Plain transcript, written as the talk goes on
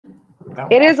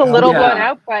It is a little blown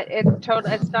out, but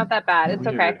it's not that bad. It's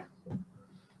okay.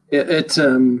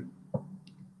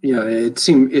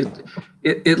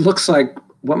 It looks like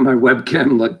what my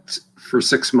webcam looked for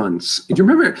 6 months. Do you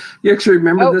remember? You actually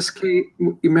remember this, Kate?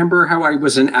 You remember how I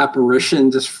was an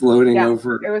apparition just floating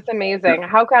over? It was amazing.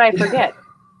 How could I forget?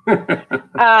 We're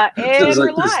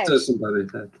live.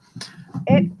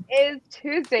 It is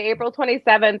Tuesday, April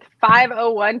 27th,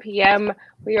 5:01 p.m.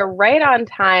 We are right on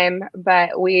time,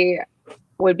 but we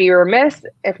would be remiss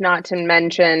if not to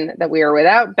mention that we are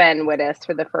without Ben with us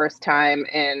for the first time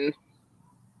in,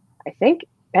 I think,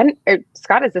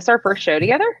 Scott, is this our first show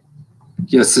together?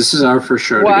 Yes, this is our first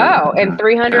show together. Wow, in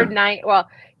 309, well,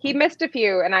 he missed a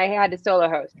few and I had to solo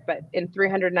host, but in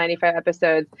 395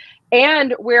 episodes.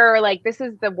 And we're like, this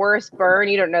is the worst burn.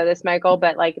 You don't know this, Michael,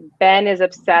 but like Ben is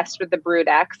obsessed with the Brood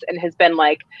X and has been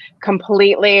like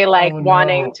completely like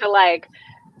wanting to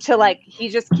he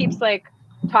just keeps like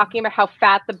talking about how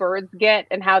fat the birds get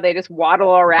and how they just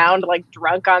waddle around like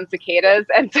drunk on cicadas.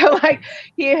 And so like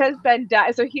he has been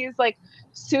so he's like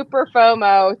super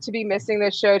FOMO to be missing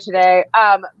this show today.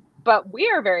 But we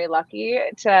are very lucky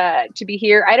to be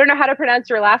here. I don't know how to pronounce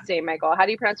your last name, Michael. How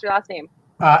do you pronounce your last name?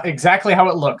 Exactly how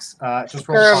it looks. Just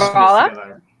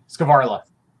Skvarla? Skvarla.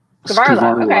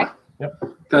 Skvarla. Okay. Yep.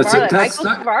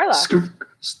 Skvarla.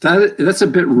 That's a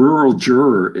bit rural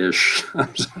juror-ish.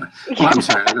 I'm sorry. Well, I'm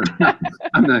sorry.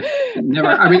 I'm not. Never.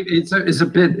 I mean, it's a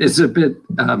bit.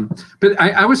 But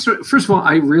I was, first of all,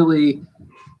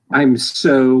 I'm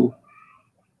so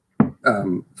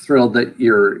thrilled that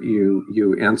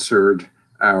you answered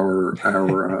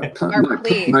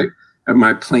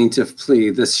my plaintive plea.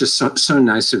 That's just so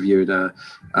nice of you to,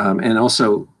 and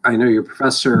also I know you're a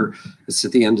professor. It's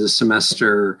at the end of the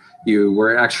semester. You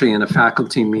were actually in a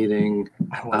faculty meeting.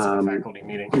 I was in a faculty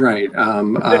meeting. Right.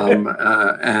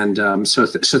 So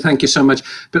thank you so much.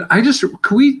 But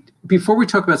could we, before we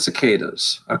talk about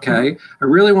cicadas, okay? I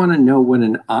really want to know what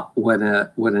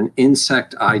an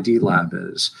insect ID lab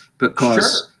is,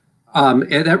 because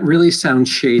that really sounds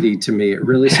shady to me. It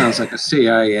really sounds like a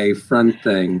CIA front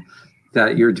thing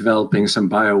that you're developing some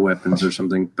bioweapons or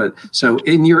something. But so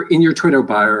in your Twitter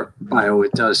bio,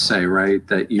 it does say, right,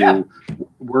 that you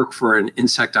work for an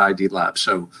insect ID lab.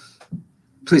 So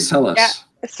please tell us. Yeah.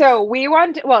 So we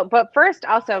want to, but first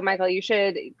also, Michael, you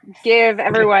should give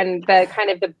everyone the kind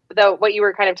of the what you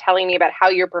were kind of telling me about how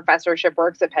your professorship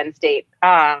works at Penn State,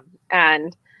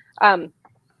 and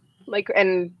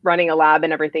running a lab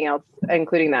and everything else,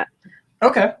 including that.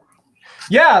 Okay.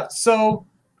 Yeah. So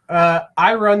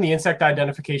I run the insect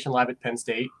identification lab at Penn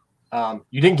State.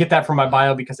 You didn't get that from my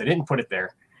bio because I didn't put it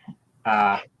there.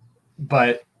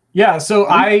 But yeah, so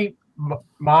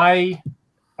my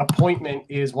appointment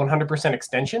is 100%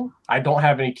 extension. I don't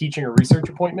have any teaching or research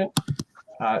appointment.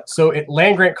 So at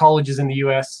land-grant colleges in the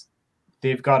U.S.,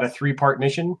 they've got a 3-part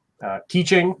mission.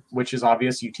 Teaching, which is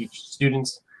obvious, you teach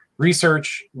students.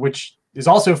 Research, which is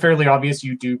also fairly obvious,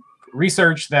 you do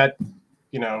research that,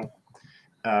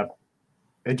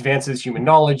 advances human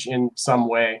knowledge in some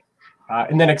way.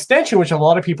 And then extension, which a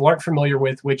lot of people aren't familiar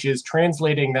with, which is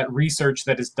translating that research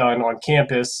that is done on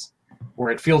campus or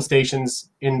at field stations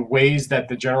in ways that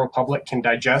the general public can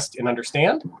digest and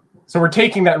understand. So we're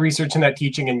taking that research and that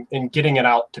teaching and getting it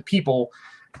out to people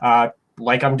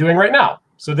like I'm doing right now.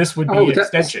 So this would be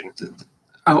extension.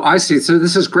 I see. So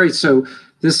this is great. So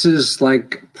this is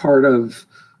like part of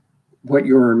what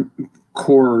your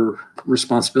core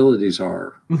responsibilities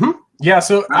are. Mm-hmm. Yeah,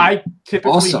 so I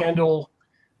typically handle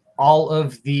all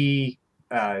of the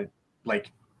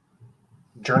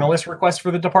journalist requests for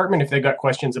the department if they've got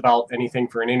questions about anything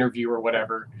for an interview or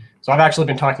whatever. So I've actually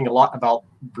been talking a lot about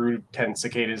brood 10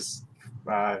 cicadas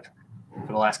for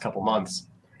the last couple months.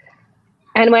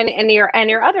 And when in your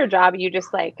other job, you just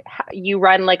you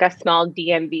run like a small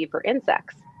DMV for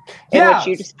insects, in which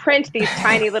you just print these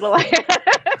tiny little.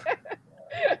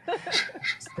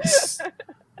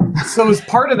 So as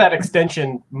part of that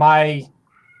extension, the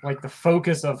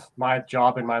focus of my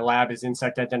job in my lab is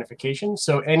insect identification.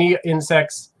 So any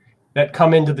insects that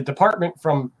come into the department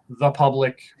from the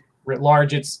public writ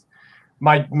large,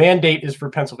 my mandate is for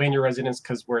Pennsylvania residents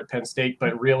because we're at Penn State,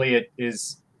 but really it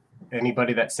is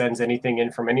anybody that sends anything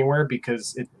in from anywhere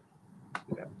because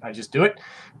I just do it.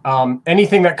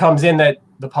 Anything that comes in that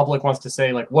the public wants to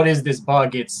say, like, what is this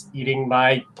bug? It's eating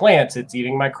my plants. It's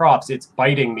eating my crops. It's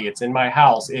biting me. It's in my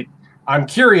house. I'm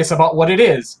curious about what it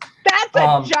is. That's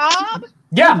a job?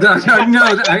 Yeah.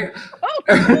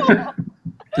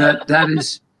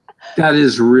 That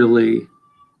is really,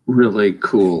 really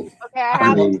cool. Okay,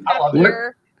 I love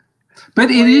it.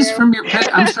 But it is from your pet.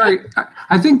 I'm sorry.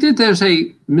 I think that there's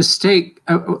a mistake.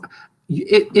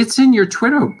 it's in your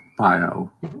Twitter bio.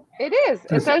 It is.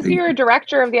 It says you're a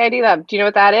director of the ID Lab. Do you know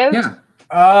what that is?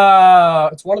 Yeah.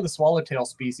 It's one of the swallowtail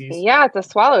species. Yeah, it's a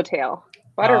swallowtail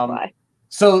butterfly.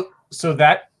 So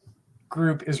that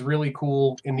group is really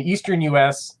cool. In the eastern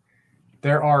U.S.,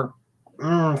 there are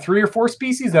 3 or 4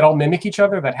 species that all mimic each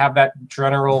other that have that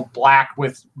general black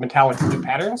with metallic blue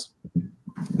patterns.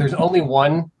 There's only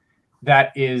one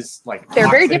that is like they're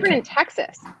very different in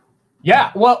Texas.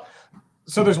 Yeah, well,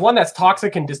 so there's one that's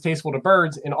toxic and distasteful to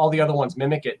birds, and all the other ones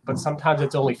mimic it, but sometimes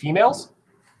it's only females.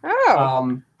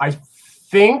 Oh. I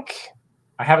think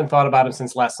I haven't thought about them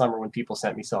since last summer when people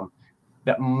sent me some.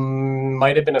 That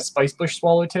might have been a spicebush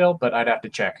swallowtail, but I'd have to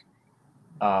check.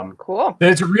 Cool.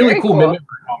 It's a really cool mimic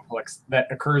complex that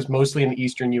occurs mostly in the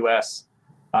eastern U.S.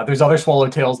 There's other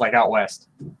swallowtails like out west.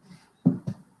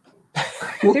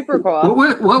 Super cool.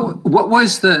 What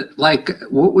was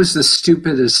the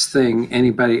stupidest thing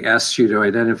anybody asked you to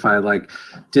identify? Like,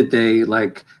 did they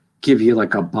like give you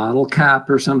like a bottle cap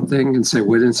or something and say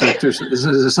what insect? Is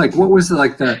this like what was a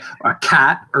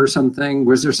cat or something?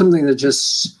 Was there something that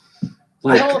just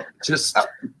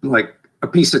like a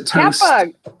piece of toast?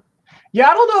 Cat bug. Yeah,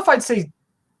 I don't know if I'd say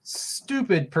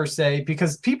stupid per se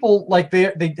because people like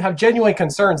they have genuine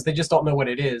concerns. They just don't know what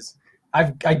it is.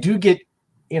 I do get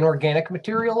inorganic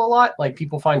material a lot. Like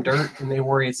people find dirt and they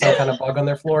worry it's some kind of bug on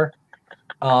their floor.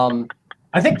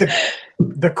 I think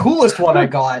the coolest one I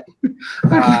got.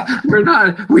 We're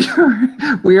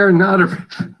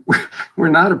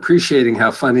not appreciating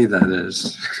how funny that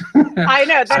is. I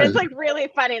know that is like really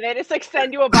funny. They just like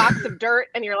send you a box of dirt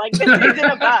and you're like, this isn't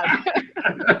a bug.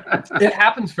 It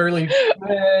happens fairly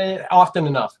often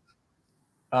enough.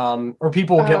 Or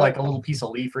people will get like a little piece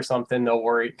of leaf or something. They'll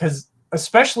worry because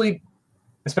especially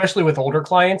with older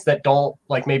clients that don't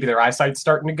like maybe their eyesight's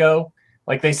starting to go.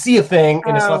 Like they see a thing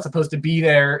and it's not supposed to be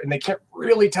there and they can't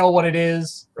really tell what it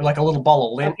is or like a little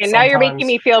ball of lint. Okay, now you're making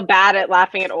me feel bad at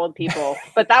laughing at old people,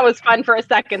 but that was fun for a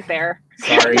second there.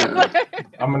 Sorry.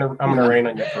 I'm gonna rain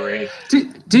on your parade.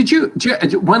 Did you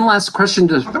one last question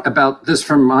about this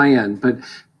from my end, but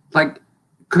like,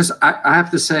 because I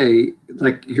have to say,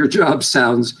 like your job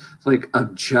sounds like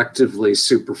objectively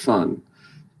super fun.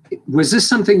 Was this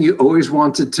something you always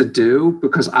wanted to do?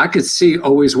 Because I could see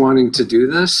always wanting to do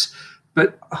this.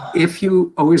 But if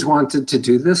you always wanted to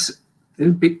do this,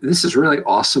 this is really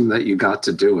awesome that you got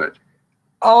to do it.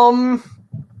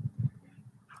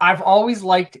 I've always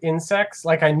liked insects.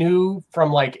 Like I knew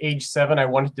from like age 7, I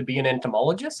wanted to be an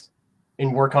entomologist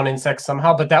and work on insects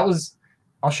somehow. But that was,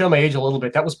 I'll show my age a little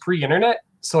bit. That was pre-internet.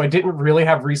 So I didn't really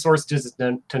have resources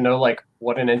to know like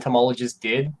what an entomologist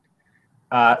did.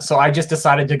 So I just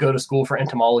decided to go to school for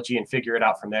entomology and figure it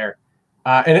out from there.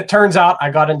 And it turns out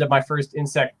I got into my first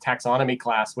insect taxonomy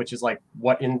class, which is like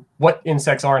what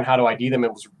insects are and how to ID them.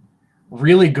 It was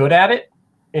really good at it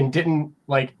and didn't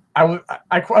like, I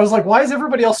was like, why is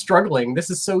everybody else struggling? This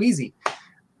is so easy.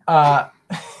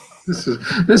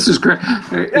 This is great.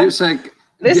 It's like,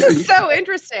 this is so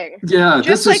interesting. Yeah.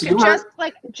 Just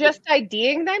just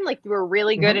IDing them. Like you were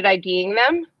really good at IDing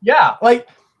them. Yeah. Like,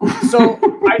 so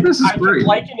I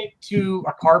liken it to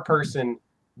a car person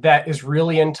that is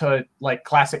really into like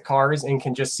classic cars and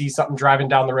can just see something driving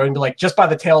down the road and be like, just by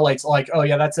the taillights, like, oh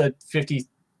yeah, that's a 76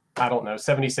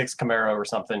 Camaro or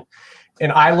something.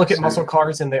 And I look at muscle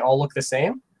cars and they all look the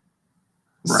same.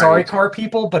 Right. Sorry, car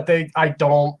people, but I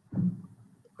don't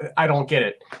get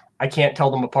it. I can't tell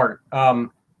them apart.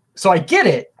 So I get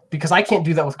it because I can't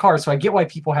do that with cars. So I get why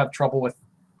people have trouble with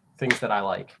things that I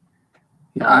like.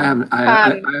 Yeah, I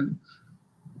have.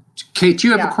 Kate, do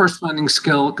you have a corresponding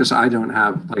skill? Because I don't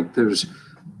have. Like, there's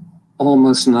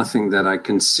almost nothing that I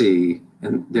can see,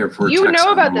 and therefore you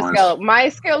know about the skill. My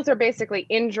skills are basically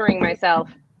injuring myself,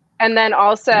 and then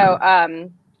also, I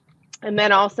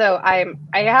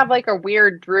have like a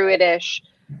weird druidish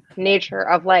nature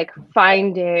of like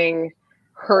finding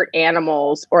hurt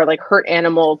animals or like hurt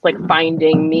animals like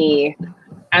finding me.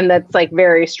 And that's like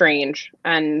very strange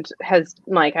and has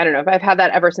like, I don't know if I've had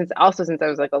that ever since I was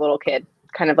like a little kid,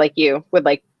 kind of like you with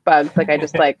like bugs. Like I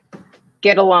just like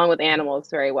get along with animals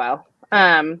very well.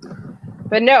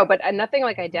 But nothing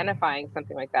like identifying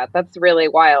something like that. That's really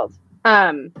wild.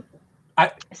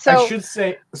 I should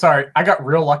say, sorry, I got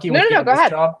real lucky with this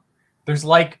job. There's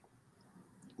like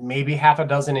maybe half a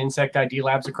dozen insect ID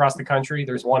labs across the country.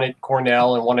 There's one at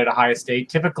Cornell and one at Ohio State,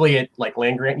 typically at like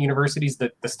land-grant universities,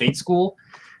 the state school.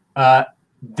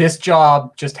 This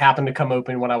job just happened to come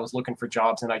open when I was looking for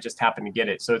jobs and I just happened to get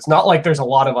it. So it's not like there's a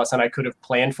lot of us and I could have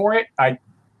planned for it. I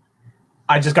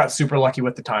just got super lucky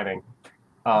with the timing.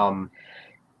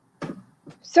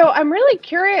 So I'm really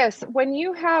curious when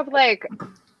you have like,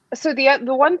 So the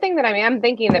one thing that I am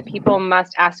thinking that people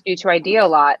must ask you to ID a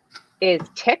lot is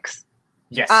ticks.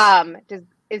 Yes.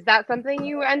 Is that something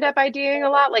you end up IDing a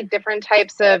lot, like different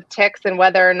types of ticks and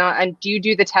whether or not, and do you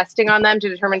do the testing on them to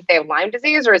determine if they have Lyme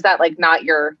disease, or is that like not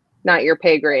your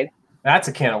pay grade? That's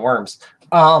a can of worms.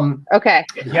 Okay.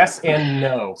 Yes and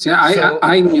no. See,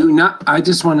 I knew not. I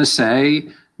just want to say,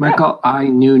 Michael, I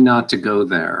knew not to go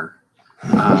there.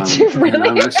 Really? And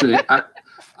I'm actually,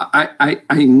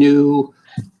 I knew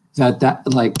that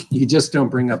like you just don't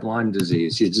bring up Lyme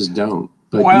disease. You just don't.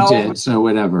 But you did, so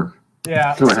whatever.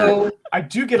 Yeah. Go so ahead. I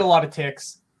do get a lot of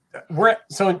ticks.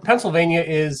 So in Pennsylvania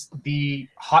is the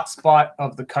hotspot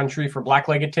of the country for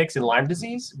black-legged ticks and Lyme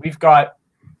disease. We've got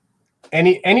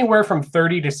anywhere from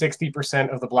 30 to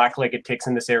 60% of the black-legged ticks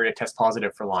in this area test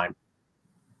positive for Lyme.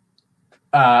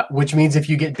 Which means if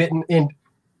you get bitten in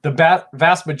the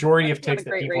vast majority of ticks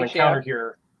that people encounter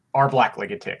here are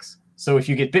black-legged ticks. So if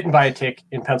you get bitten by a tick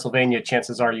in Pennsylvania,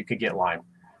 chances are you could get Lyme.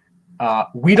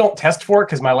 We don't test for it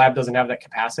because my lab doesn't have that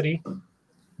capacity,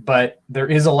 but there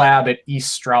is a lab at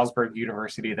East Stroudsburg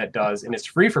University that does, and it's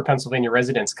free for Pennsylvania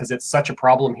residents because it's such a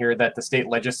problem here that the state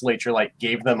legislature like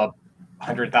gave them a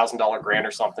 $100,000 grant or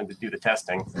something to do the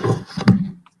testing.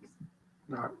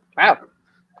 Wow. Yeah.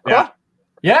 Cool.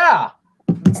 Yeah.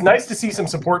 It's nice to see some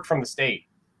support from the state.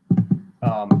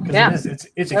 Because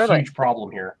it's a huge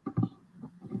problem here.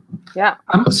 Yeah.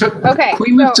 So okay. Can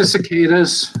we move to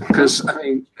cicadas? Because I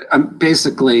mean,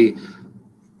 basically,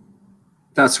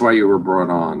 that's why you were brought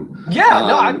on.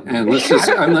 Yeah. And let's just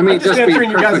let me just be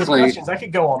perfectly. Questions. I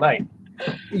could go all night.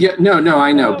 Yeah. No.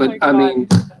 I know, but I mean,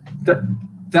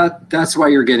 that's why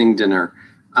you're getting dinner.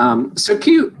 So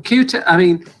cute. I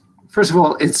mean, first of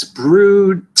all, it's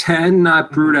brood 10,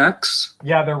 not brood X.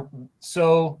 Yeah.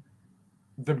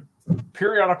 The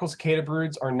periodical cicada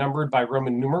broods are numbered by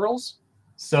Roman numerals.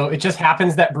 So it just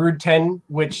happens that brood 10,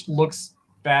 which looks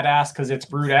badass because it's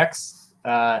brood X,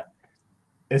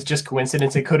 it's just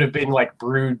coincidence. It could have been like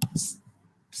brood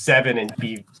 7 and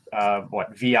be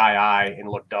VII and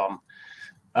look dumb.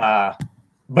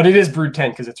 But it is brood 10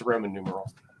 because it's a Roman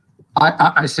numeral.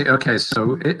 I see. Okay,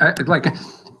 so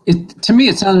it to me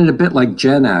it sounded a bit like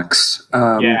Gen X.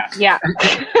 Yeah.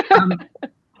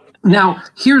 Now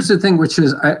here's the thing, which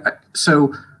is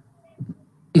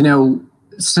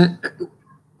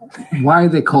why are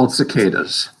they called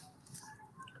cicadas?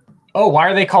 Oh, why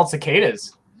are they called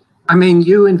cicadas? I mean,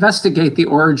 you investigate the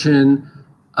origin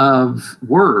of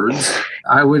words.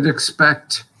 I would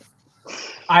expect.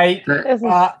 I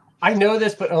know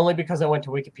this, but only because I went to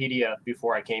Wikipedia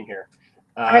before I came here.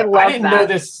 I didn't know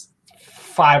this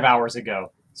 5 hours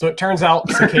ago. So it turns out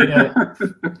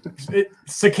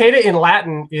cicada in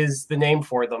Latin is the name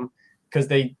for them because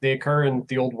they occur in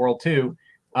the old world too.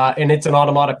 And it's an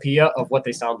onomatopoeia of what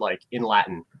they sound like in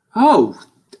Latin. Oh,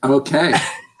 okay.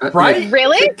 Right?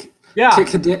 Really? Yeah. Can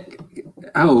you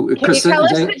tell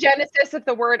us the genesis of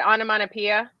the word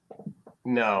onomatopoeia?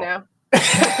 No.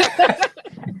 That's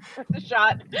a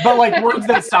shot. But like words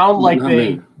that sound like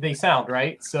they sound,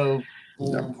 right? So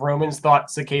Romans thought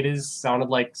cicadas sounded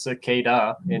like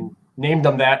cicada and named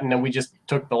them that, and then we just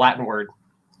took the Latin word.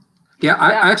 Yeah,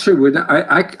 I actually would.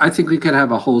 I think we could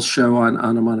have a whole show on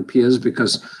onomatopoeias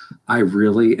because I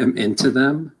really am into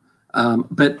them.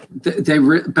 But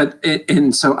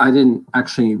so I didn't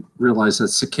actually realize that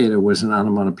cicada was an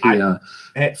onomatopoeia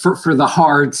for the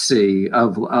hard C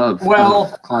of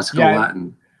classical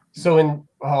Latin. So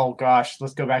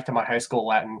let's go back to my high school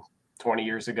Latin 20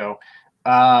 years ago.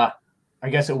 I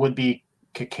guess it would be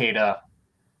cicada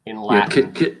in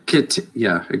Latin.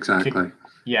 Yeah, exactly.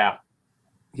 Yeah.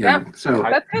 So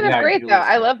that's kind of great, though.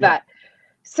 I love that.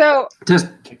 So just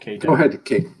go ahead,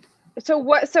 Kate.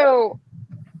 So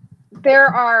there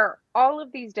are all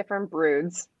of these different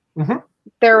broods. Mm-hmm.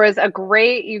 There was a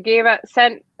great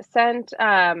sent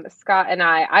Scott and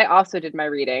I also did my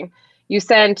reading. You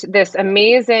sent this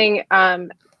amazing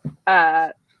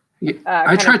I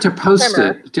tried to post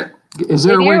it. Is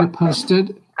there a way to post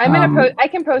it? I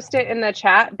can post it in the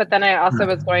chat, but then I also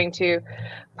was going to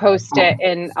post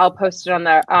it I'll post it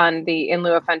on the In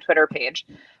Lieu of Fun Twitter page.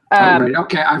 Right.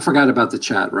 Okay, I forgot about the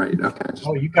chat. Right. Okay.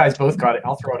 Oh, you guys both got it.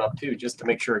 I'll throw it up too, just to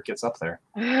make sure it gets up there.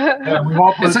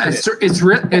 It's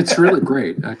really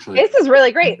great, actually. This is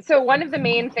really great. So one of the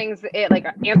main things it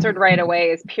answered right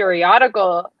away is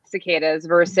periodical cicadas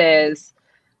versus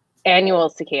annual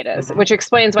cicadas, which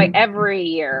explains why every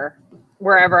year,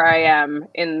 wherever I am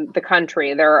in the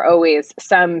country, there are always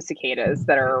some cicadas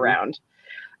that are around.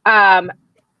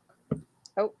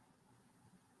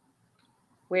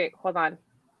 Wait, hold on.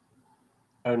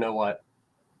 Oh, no, what?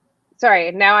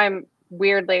 Sorry, now I'm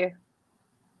weirdly.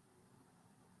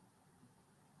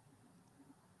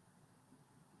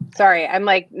 Sorry, I'm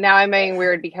like, now I'm being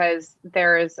weird because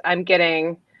I'm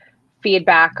getting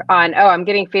feedback on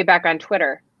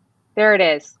Twitter. There it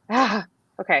is.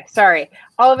 Okay, sorry.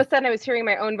 All of a sudden I was hearing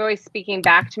my own voice speaking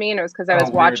back to me, and it was because I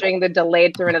was watching the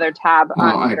delayed through another tab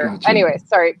on Twitter. Anyway,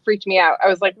 sorry, it freaked me out. I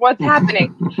was like, what's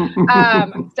happening?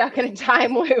 I'm stuck in a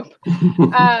time loop.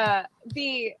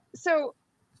 So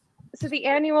the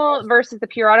annual versus the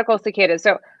periodical cicadas.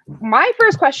 So my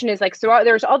first question is like, so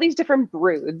there's all these different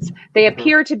broods. They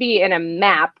appear to be in a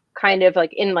map, kind of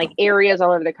like in like areas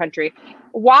all over the country.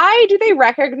 Why do they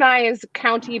recognize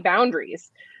county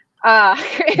boundaries?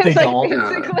 It's they like don't.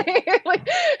 basically like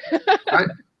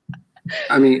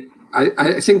I mean,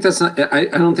 I think that's not. I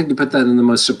don't think you put that in the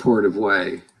most supportive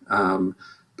way.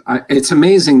 It's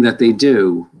amazing that they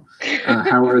do.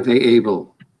 How are they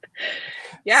able?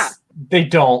 Yeah. They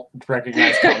don't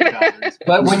recognize county boundaries.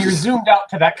 But when you're zoomed out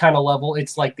to that kind of level,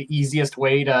 it's like the easiest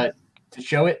way to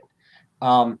show it.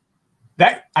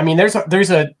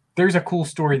 There's a cool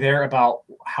story there about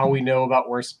how we know about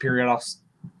where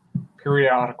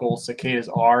periodical cicadas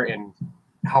are and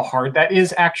how hard that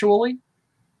is actually.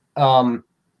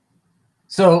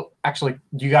 So actually,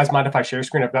 do you guys mind if I share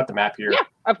screen? I've got the map here. Yeah,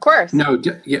 of course. No,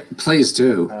 yeah, please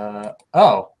do.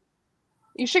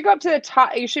 You should go up to the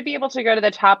top. You should be able to go to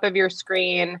the top of your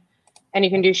screen, and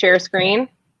you can do share screen.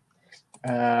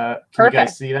 Can you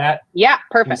guys see that? Yeah,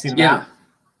 perfect. Yeah.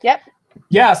 Yep.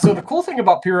 Yeah. So the cool thing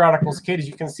about periodical cicadas,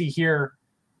 you can see here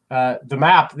the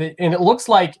map, and it looks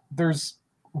like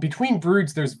between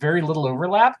broods there's very little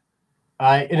overlap,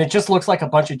 and it just looks like a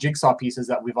bunch of jigsaw pieces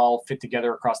that we've all fit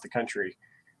together across the country.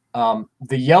 The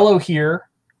yellow here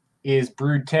is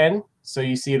brood 10, so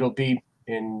you see it'll be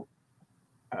in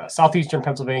southeastern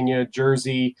Pennsylvania,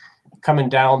 Jersey, coming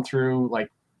down through like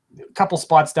a couple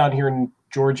spots down here in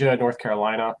Georgia, North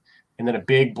Carolina, and then a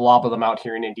big blob of them out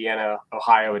here in Indiana,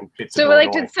 Ohio, and bits of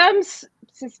Illinois. Did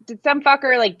some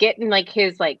fucker like get in like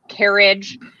his like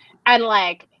carriage and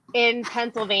like in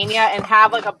Pennsylvania and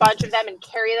have like a bunch of them and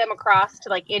carry them across to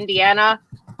like Indiana,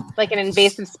 like an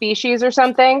invasive species or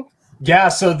something? Yeah.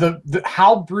 So the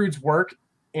how broods work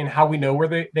and how we know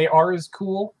where they are is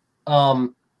cool.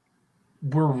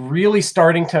 We're really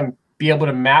starting to be able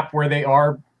to map where they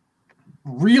are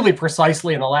really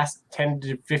precisely in the last 10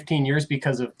 to 15 years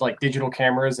because of like digital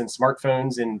cameras and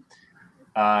smartphones and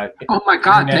oh my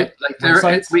god, they're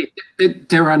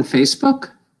on Facebook.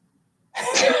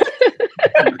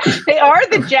 They are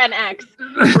the Gen X.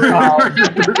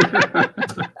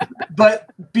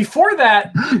 But before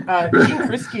that, Gene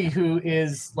Krisky, who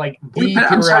is like the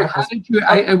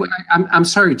I'm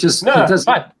sorry, just no, it's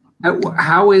fine.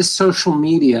 How is social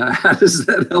media? How does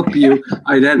that help you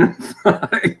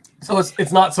identify? So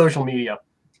it's not social media.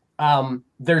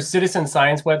 There's citizen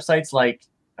science websites like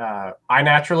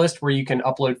iNaturalist where you can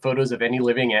upload photos of any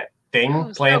living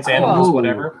thing, plants, so cool. animals,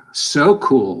 whatever. So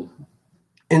cool.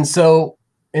 And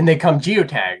they come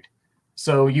geotagged.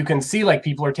 So you can see like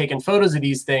people are taking photos of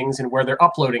these things and where they're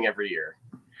uploading every year.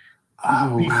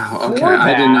 Oh, wow. Okay.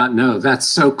 I did not know. That's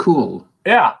so cool.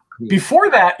 Yeah. Before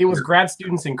that, it was grad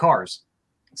students in cars.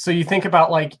 So you think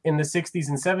about like in the 60s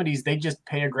and 70s, they just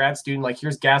pay a grad student, like,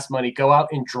 here's gas money, go out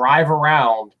and drive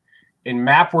around and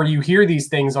map where you hear these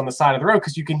things on the side of the road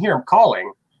because you can hear them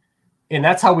calling. And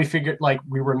that's how we figured like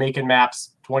we were making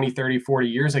maps 20, 30, 40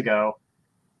 years ago.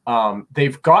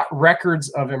 They've got records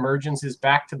of emergences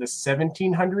back to the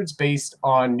 1700s based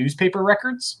on newspaper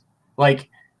records. Like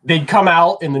they'd come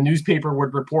out and the newspaper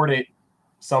would report it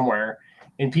somewhere.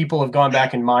 And people have gone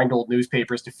back and mined old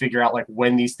newspapers to figure out like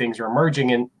when these things are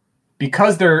emerging. And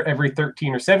because they're every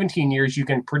 13 or 17 years, you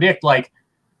can predict like,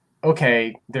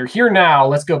 okay, they're here now.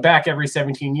 Let's go back every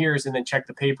 17 years and then check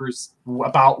the papers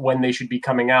about when they should be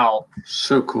coming out.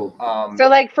 So cool. So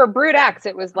like for Brood X,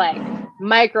 it was like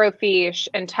microfiche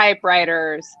and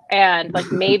typewriters and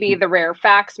like maybe the rare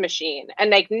fax machine. And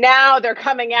like now they're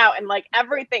coming out and like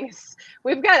everything's,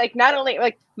 we've got like not only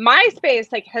like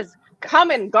MySpace like has come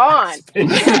and gone. Oh,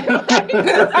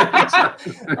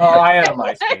 I had a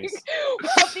MySpace.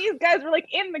 Well, these guys were like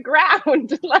in the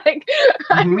ground. Like,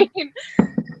 I mean,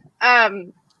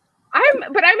 I'm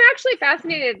actually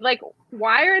fascinated. Like,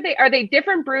 why are they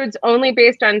different broods only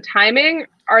based on timing?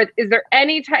 Or is there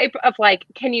any type of like,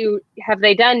 have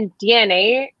they done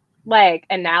DNA like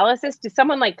analysis? Does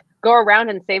someone like go around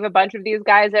and save a bunch of these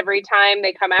guys every time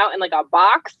they come out in like a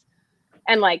box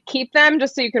and like keep them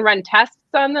just so you can run tests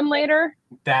on them later?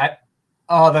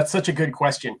 That's such a good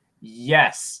question.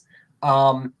 Yes.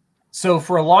 So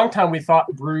for a long time, we thought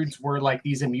broods were like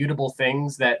these immutable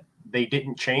things that they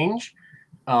didn't change.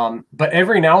 But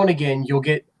every now and again, you'll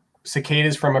get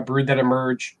cicadas from a brood that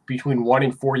emerge between 1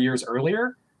 and 4 years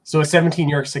earlier. So a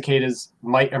 17-year cicadas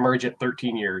might emerge at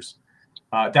 13 years.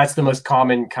 That's the most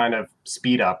common kind of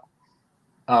speed up.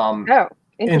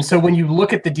 And so when you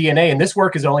look at the DNA, and this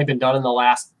work has only been done in the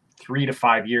last 3 to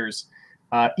 5 years,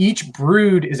 each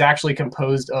brood is actually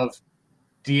composed of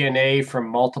DNA from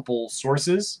multiple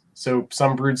sources. So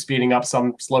some broods speeding up,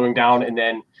 some slowing down, and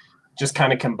then just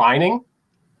kind of combining.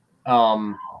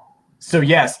 So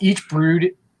yes, each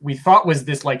brood we thought was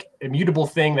this like immutable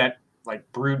thing that like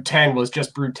brood 10 was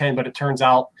just brood 10, but it turns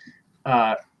out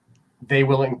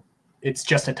it's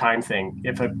just a time thing.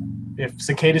 If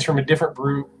cicadas from a different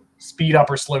brood speed up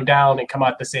or slow down and come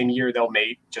out the same year, they'll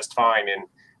mate just fine and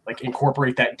like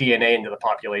incorporate that DNA into the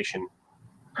population.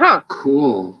 Huh.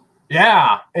 Cool.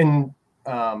 Yeah. And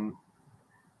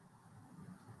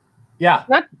yeah.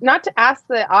 Not to ask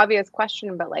the obvious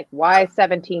question, but like why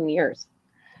 17 years?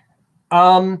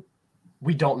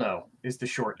 We don't know is the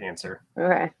short answer.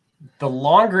 Okay. The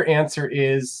longer answer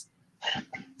is,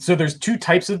 so there's 2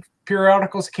 types of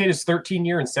periodical cicadas,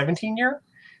 13-year and 17-year,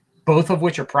 both of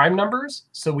which are prime numbers.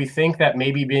 So we think that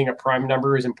maybe being a prime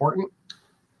number is important.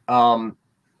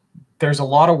 There's a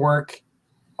lot of work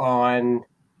on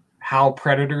how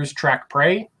predators track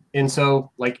prey. And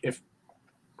so like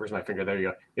where's my finger? There you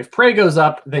go. If prey goes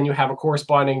up, then you have a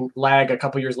corresponding lag a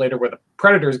couple years later where the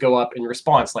predators go up in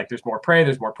response. Like there's more prey,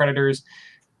 there's more predators.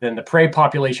 Then the prey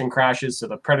population crashes, so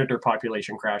the predator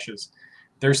population crashes.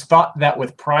 There's thought that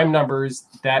with prime numbers,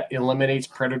 that eliminates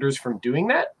predators from doing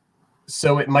that.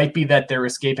 So it might be that they're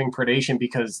escaping predation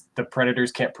because the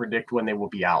predators can't predict when they will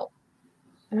be out.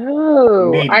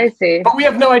 Oh, maybe. I see. But we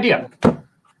have no idea.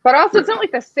 But also, it's not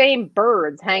like the same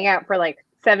birds hang out for like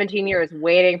 17 years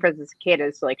waiting for the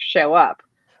cicadas to like show up.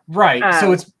 Right.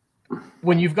 So it's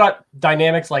when you've got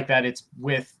dynamics like that, it's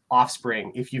with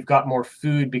offspring. If you've got more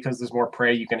food because there's more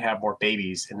prey, you can have more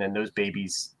babies, and then those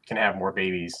babies can have more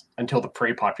babies until the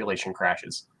prey population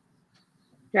crashes.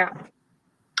 Yeah.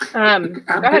 Go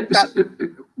ahead, Scott.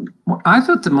 I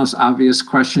thought the most obvious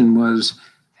question was,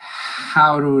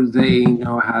 how do they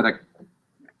know how to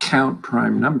count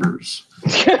prime numbers?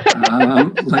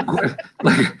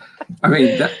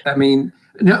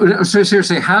 No, so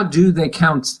seriously, how do they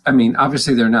count? I mean,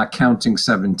 obviously they're not counting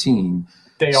 17.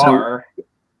 They are.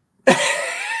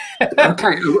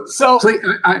 Okay. So, please,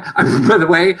 by the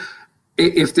way,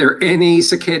 if there are any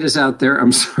cicadas out there,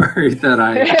 I'm sorry that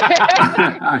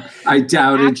I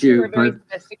doubted you. They're very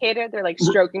sophisticated. They're like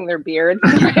stroking their beards.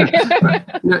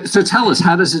 So tell us,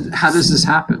 how does this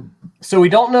happen? So we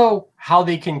don't know how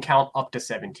they can count up to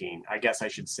 17. I guess I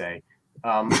should say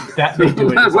that they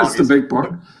do it. What's the big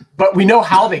part? But we know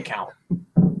how they count.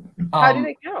 How do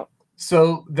they count?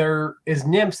 So there is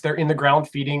nymphs. They're in the ground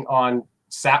feeding on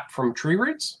sap from tree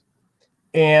roots,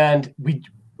 and we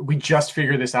just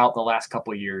figured this out the last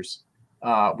couple of years,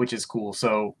 which is cool.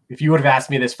 So if you would have asked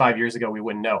me this 5 years ago, we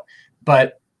wouldn't know.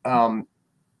 But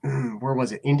where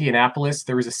was it? Indianapolis.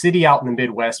 There was a city out in the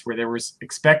Midwest where there was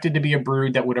expected to be a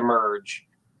brood that would emerge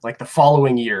like the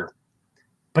following year,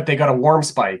 but they got a warm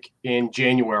spike in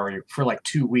January for like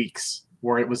 2 weeks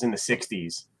where it was in the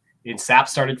 60s. And sap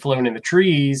started flowing in the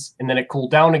trees, and then it cooled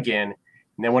down again.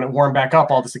 And then when it warmed back up,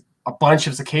 a bunch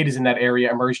of cicadas in that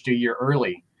area emerged a year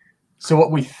early. So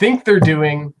what we think they're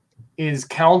doing is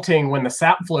counting when the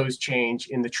sap flows change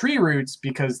in the tree roots,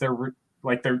 because they're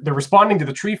responding to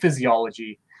the tree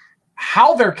physiology.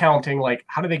 How they're counting, like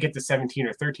how do they get to 17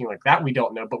 or 13, like that we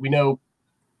don't know, but we know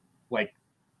like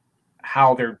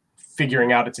how they're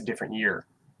figuring out it's a different year.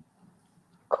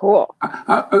 Cool.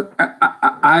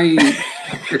 I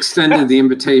extended the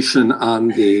invitation on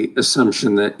the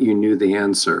assumption that you knew the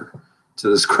answer to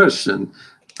this question.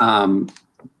 But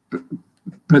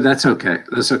that's okay.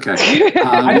 That's okay.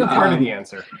 I know part of the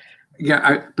answer.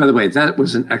 Yeah. By the way, that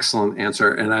was an excellent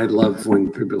answer, and I love when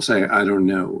people say "I don't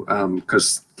know,"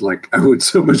 because like I would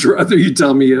so much rather you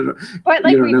tell me it. But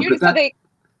like we do, so they,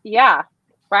 yeah,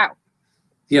 wow.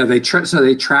 Yeah, they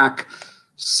track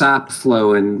sap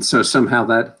flow, and so somehow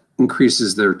that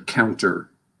increases their counter.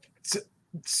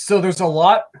 So there's a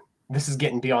lot. This is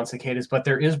getting beyond cicadas, but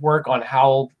there is work on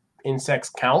how insects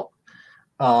count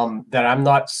that I'm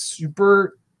not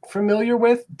super familiar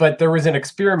with. But there was an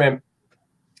experiment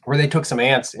where they took some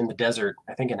ants in the desert,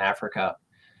 I think in Africa,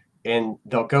 and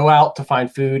they'll go out to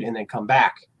find food and then come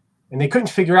back. And they couldn't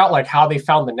figure out like how they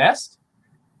found the nest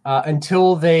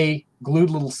until they glued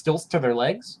little stilts to their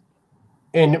legs.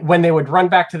 And when they would run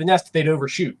back to the nest, they'd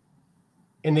overshoot.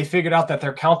 And they figured out that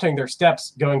they're counting their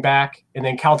steps going back and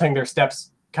then counting their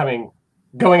steps going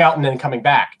out and then coming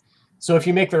back. So if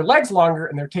you make their legs longer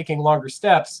and they're taking longer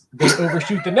steps, they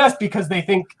overshoot the nest because they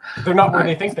think they're not where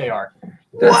they think they are.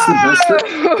 That's the best.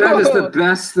 That is the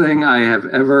best thing I have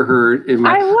ever heard in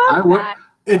my. I love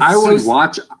that. I would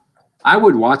watch. I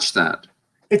would watch that.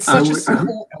 It's such a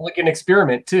simple, elegant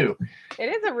experiment too. It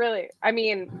is a really. I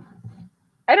mean,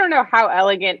 I don't know how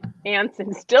elegant ants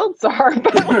and stilts are,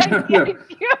 but like the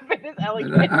idea of it is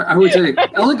elegant. I would say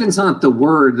elegant's not the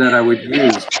word that I would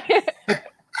use.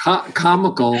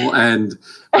 Comical and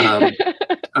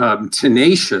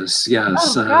tenacious.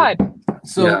 Yes. Oh God.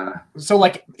 So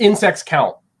like insects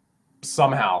count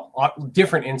somehow.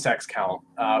 Different insects count,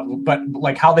 but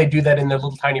like how they do that in their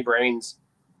little tiny brains,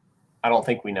 I don't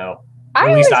think we know.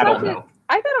 At least I don't know.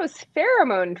 I thought it was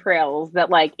pheromone trails that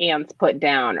like ants put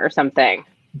down or something.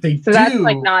 So that's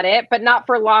like not it, but not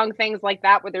for long things like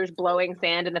that where there's blowing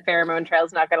sand and the pheromone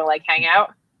trail's not going to like hang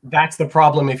out. That's the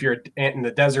problem if you're an ant in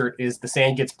the desert is the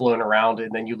sand gets blown around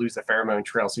and then you lose the pheromone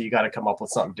trail. So you got to come up with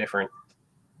something different,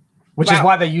 which is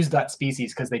why they use that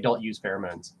species because they don't use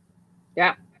pheromones.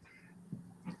 Yeah.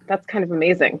 That's kind of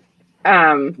amazing.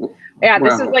 Yeah,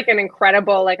 this is like an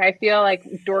incredible, like, I feel like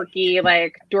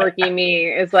dorky me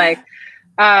is like,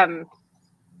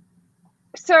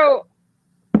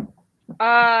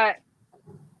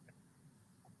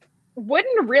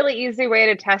 wouldn't a really easy way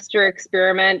to test your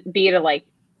experiment be to like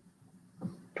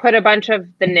put a bunch of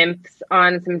the nymphs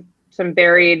on some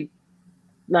buried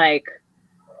like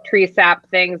tree sap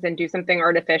things and do something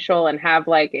artificial and have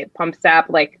like it pump sap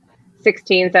like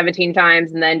 16, 17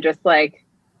 times and then just like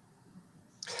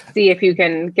see if you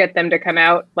can get them to come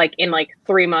out like in like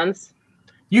 3 months?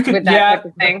 You could, with that type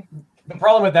of thing. The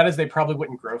problem with that is they probably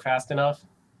wouldn't grow fast enough.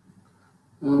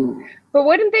 But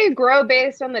wouldn't they grow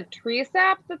based on the tree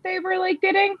sap that they were like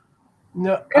getting?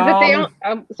 No, because if they don't.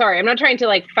 I'm sorry, I'm not trying to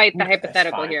like fight the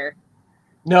hypothetical here.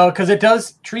 No, because it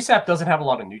does. Tree sap doesn't have a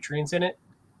lot of nutrients in it.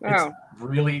 Oh.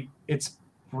 It's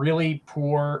really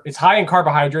poor. It's high in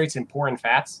carbohydrates and poor in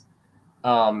fats,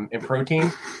 and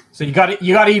protein. So you got to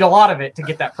eat a lot of it to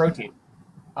get that protein.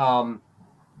 And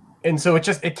so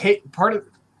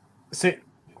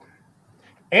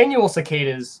annual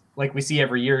cicadas, like we see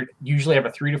every year, usually have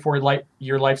a 3 to 4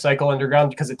 year life cycle underground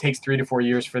because it takes 3 to 4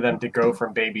 years for them to go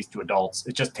from babies to adults.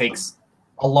 It just takes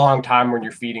a long time when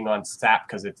you're feeding on sap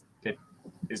because it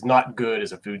is not good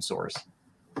as a food source.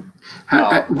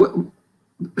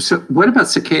 So what about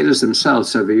cicadas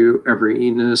themselves? Have you ever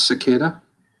eaten a cicada?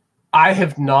 I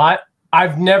have not.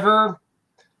 I've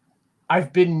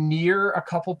been near a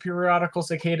couple periodical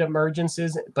cicada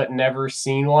emergences, but never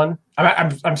seen one.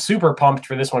 I'm super pumped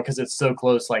for this one because it's so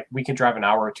close. Like we can drive an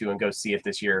hour or two and go see it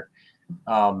this year.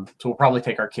 So we'll probably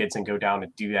take our kids and go down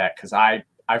and do that because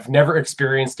I've never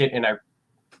experienced it and I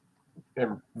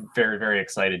am very, very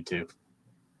excited to.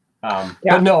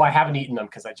 But no, I haven't eaten them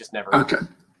because I just never. Okay.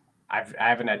 I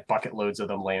haven't had bucket loads of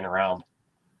them laying around.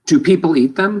 Do people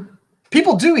eat them?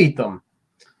 People do eat them.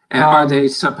 And are they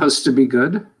supposed to be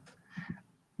good?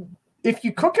 If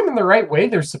you cook them in the right way,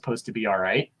 they're supposed to be all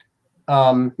right.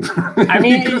 I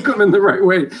mean, you cook them in the right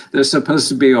way, they're supposed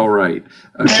to be all right.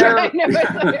 Okay.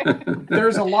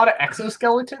 There's a lot of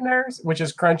exoskeleton there, which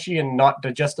is crunchy and not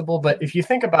digestible. But if you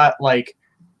think about like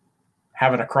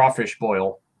having a crawfish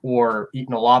boil or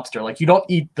eating a lobster, like you don't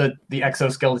eat the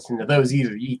exoskeleton of those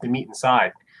either. You eat the meat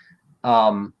inside.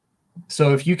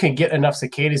 So if you can get enough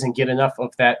cicadas and get enough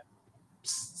of that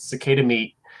cicada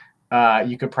meat,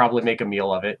 you could probably make a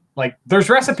meal of it. Like there's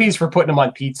recipes for putting them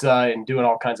on pizza and doing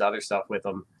all kinds of other stuff with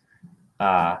them.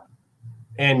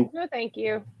 And no, thank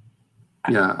you.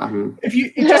 Yeah. If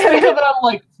you just think of it on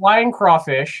like flying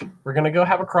crawfish, we're going to go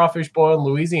have a crawfish boil in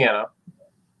Louisiana.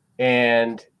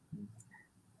 And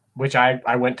which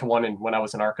I went to one when I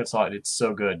was in Arkansas. It's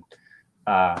so good.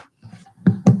 Yeah,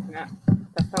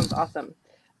 that sounds awesome.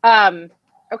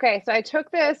 Okay. So I took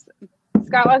this.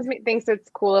 Scott thinks it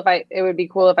would be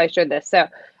cool if I showed this. So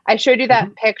I showed you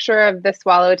that picture of the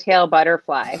swallowtail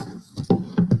butterfly.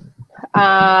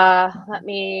 Let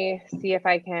me see if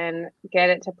I can get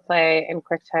it to play in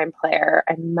QuickTime Player.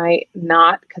 I might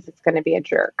not because it's going to be a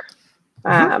jerk.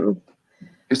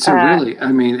 It's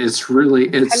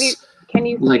can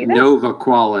you like see this? Nova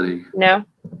quality. No,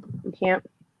 you can't.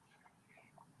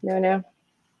 No.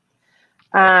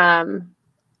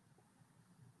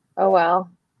 Oh well.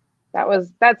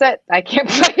 That's it. I can't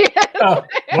play it. Oh,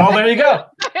 well, there you go.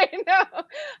 I know.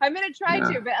 I'm gonna try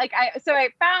to, but like I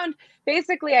found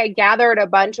basically I gathered a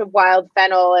bunch of wild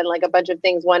fennel and like a bunch of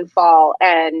things one fall,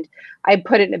 and I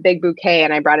put it in a big bouquet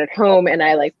and I brought it home and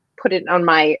I like put it on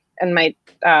my like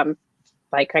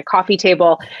my coffee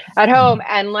table at home,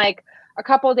 and like a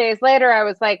couple of days later I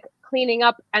was like cleaning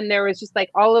up and there was just like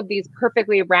all of these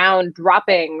perfectly round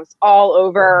droppings all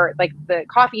over like the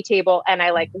coffee table, and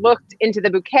I like looked into the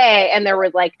bouquet and there were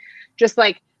like just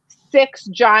like 6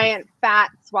 giant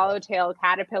fat swallowtail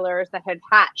caterpillars that had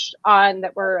hatched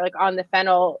that were like on the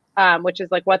fennel, which is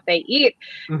like what they eat.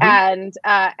 And so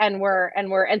I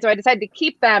decided to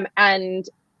keep them and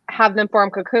have them form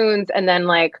cocoons and then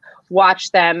like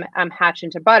watch them hatch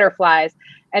into butterflies.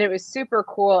 And it was super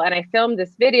cool. And I filmed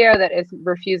this video that is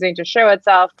refusing to show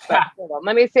itself. But hold on,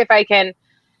 let me see if I can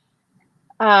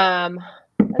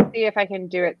let's see if I can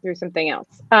do it through something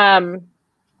else.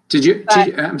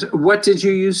 What did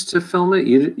you use to film it?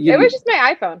 It was just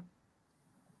my iPhone.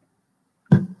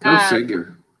 Go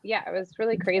figure. Yeah, it was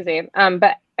really crazy.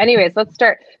 But anyways, let's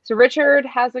start. So Richard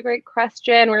has a great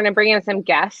question. We're going to bring in some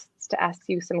guests to ask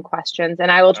you some questions, and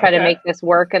I will try to make this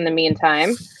work in the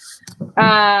meantime.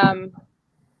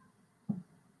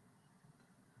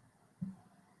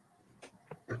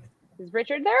 Is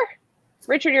Richard there?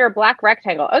 Richard, you're a black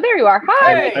rectangle. Oh, there you are.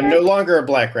 Hi. I'm no longer a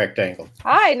black rectangle.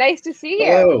 Hi, nice to see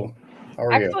you. Hello. How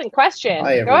are you? Excellent question.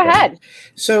 Hi, go ahead.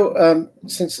 So,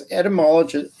 since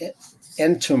entomologists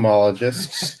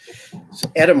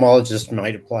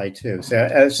might apply too.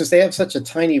 So, since they have such a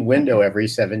tiny window every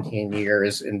 17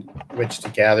 years in which to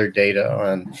gather data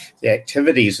on the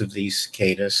activities of these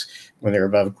cicadas when they're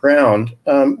above ground,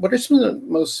 what are some of the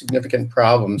most significant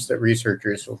problems that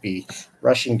researchers will be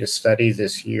rushing to study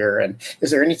this year? And is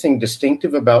there anything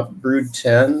distinctive about brood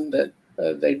 10 that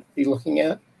they'd be looking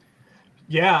at?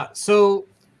 Yeah, so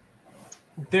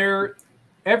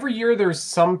every year there's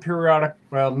some periodic,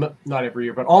 well, not every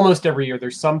year, but almost every year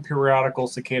there's some periodical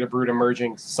cicada brood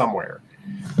emerging somewhere.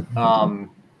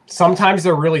 Sometimes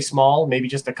they're really small, maybe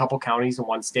just a couple counties in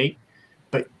one state,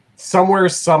 but somewhere,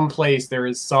 someplace, there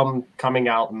is some coming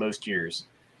out most years.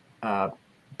 But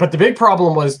the big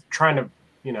problem was trying to,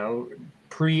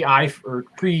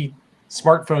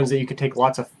 pre-smartphones that you could take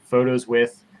lots of photos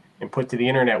with and put to the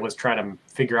internet, was trying to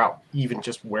figure out even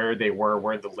just where they were,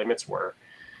 where the limits were.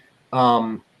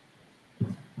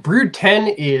 Brood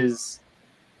 10 is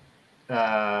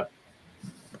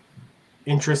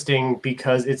interesting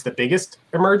because it's the biggest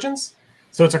emergence.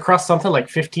 So it's across something like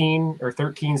 15 or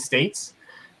 13 states.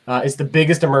 It's the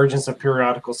biggest emergence of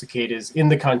periodical cicadas in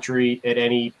the country at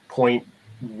any point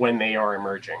when they are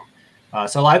emerging.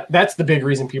 So that's the big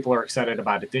reason people are excited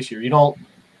about it this year.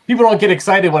 People don't get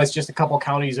excited when it's just a couple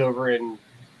counties over in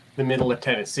the middle of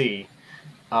Tennessee.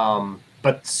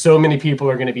 But so many people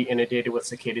are going to be inundated with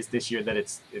cicadas this year that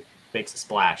it makes a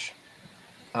splash.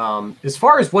 As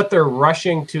far as what they're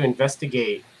rushing to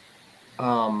investigate,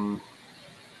 a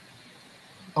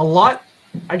lot.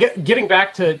 Getting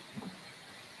back to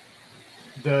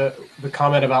the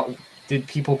comment about did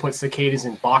people put cicadas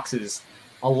in boxes?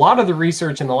 A lot of the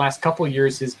research in the last couple of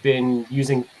years has been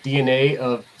using DNA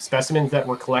of specimens that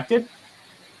were collected.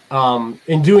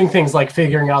 In doing things like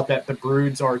figuring out that the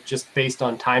broods are just based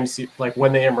on time, like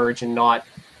when they emerge, and not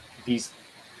these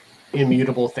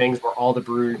immutable things where all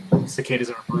the cicadas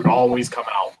of a brood always come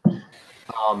out.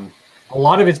 A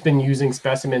lot of it's been using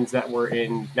specimens that were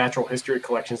in natural history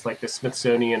collections like the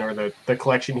Smithsonian or the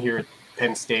collection here at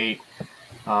Penn State.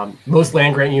 Most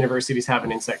land-grant universities have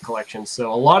an insect collection.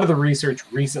 So a lot of the research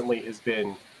recently has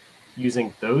been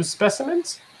using those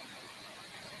specimens.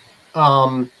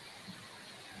 But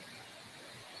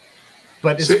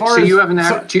as far as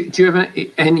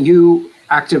and you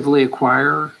actively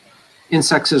acquire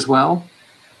insects as well?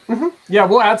 Mm-hmm. Yeah,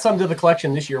 we'll add some to the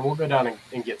collection this year. We'll go down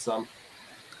and get some.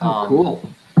 Cool.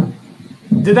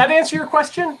 Did that answer your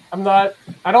question? I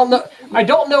don't know. I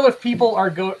don't know if people are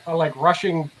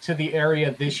rushing to the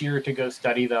area this year to go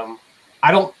study them.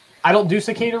 I don't do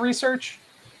cicada research.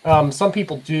 Some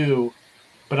people do,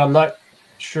 but I'm not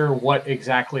sure what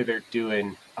exactly they're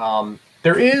doing.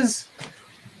 There is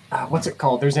what's it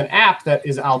called? There's an app that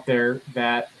is out there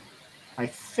that I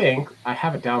think I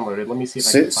have it downloaded. Let me see if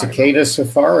I can find Cicada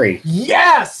Safari.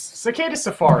 Yes, Cicada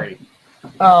Safari.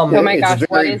 Oh my gosh,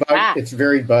 what is that? It's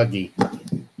very buggy.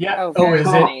 Yeah. Oh, is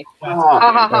it?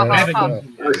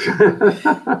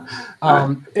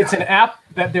 It's an app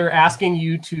that they're asking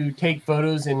you to take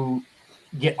photos and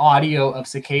get audio of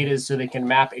cicadas so they can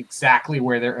map exactly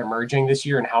where they're emerging this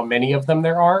year and how many of them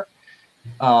there are.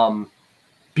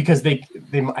 Because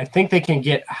I think they can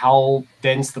get how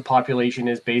dense the population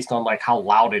is based on like how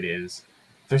loud it is.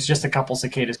 If there's just a couple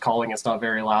cicadas calling, it's not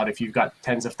very loud. If you've got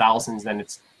tens of thousands, then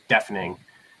it's deafening.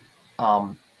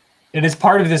 It is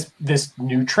part of this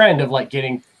new trend of like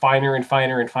getting finer and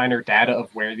finer and finer data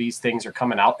of where these things are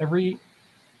coming out every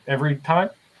time.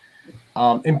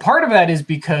 And part of that is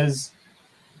because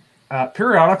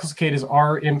periodical cicadas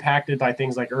are impacted by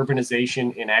things like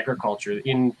urbanization and agriculture.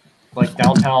 In like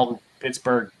downtown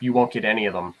Pittsburgh, you won't get any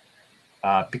of them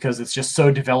because it's just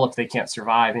so developed they can't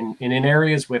survive. And in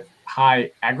areas with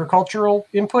high agricultural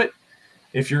input.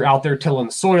 If you're out there tilling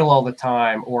the soil all the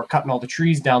time or cutting all the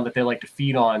trees down that they like to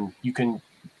feed on, you can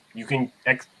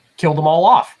kill them all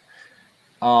off.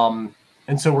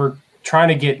 And so we're trying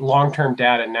to get long-term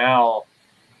data now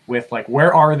with like,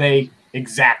 where are they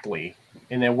exactly?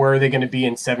 And then where are they going to be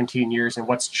in 17 years and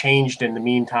what's changed in the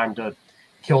meantime to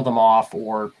kill them off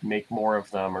or make more of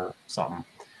them or something.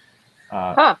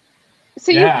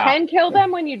 So you can kill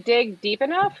them when you dig deep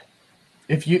enough?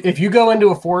 If you go into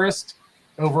a forest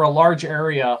over a large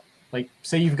area, like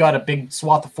say you've got a big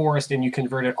swath of forest and you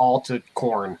convert it all to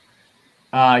corn,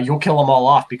 you'll kill them all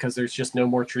off because there's just no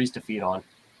more trees to feed on.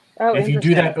 Oh, if you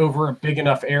do that over a big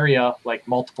enough area, like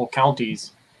multiple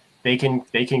counties, they can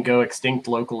go extinct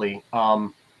locally.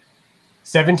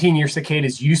 17-year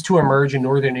cicadas used to emerge in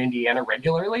northern Indiana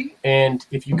regularly, and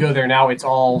if you go there now, it's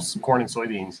all corn and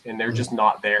soybeans, and they're just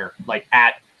not there, like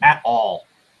at all.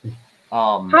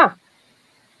 I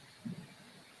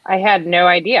had no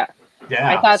idea.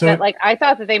 Yeah, I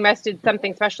thought that they must did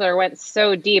something special or went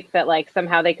so deep that like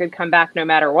somehow they could come back no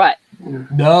matter what.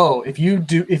 No, if you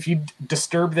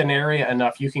disturb an area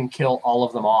enough, you can kill all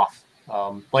of them off,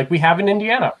 like we have in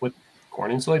Indiana with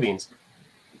corn and soybeans.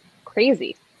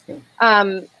 Crazy.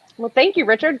 Well, thank you,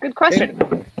 Richard. Good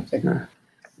question.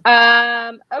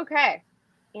 Okay.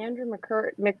 Andrew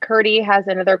McCurdy has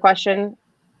another question.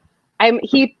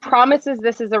 He promises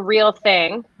this is a real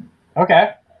thing.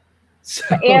 Okay.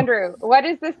 So, Andrew, what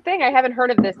is this thing? I haven't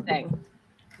heard of this thing.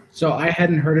 So I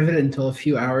hadn't heard of it until a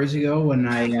few hours ago when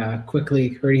I quickly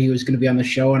heard he was going to be on the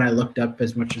show, and I looked up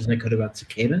as much as I could about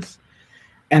cicadas.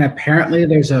 And apparently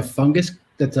there's a fungus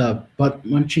that's a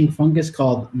butt-munching fungus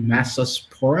called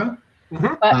Massospora.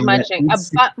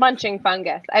 Butt-munching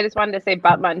fungus. I just wanted to say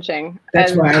butt-munching in a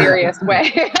serious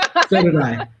way. So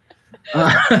did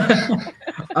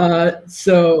I.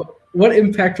 So what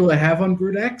impact will it have on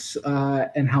Brood X,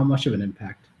 and how much of an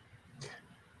impact?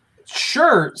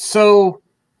 Sure. So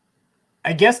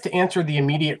I guess to answer the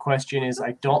immediate question is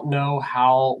I don't know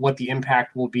what the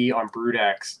impact will be on Brood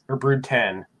X or Brood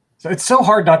 10. So it's so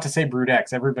hard not to say Brood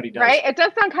X. Everybody does. Right? It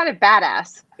does sound kind of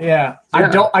badass. Yeah.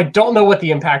 I don't know what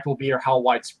the impact will be or how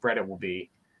widespread it will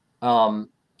be.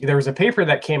 There was a paper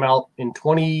that came out in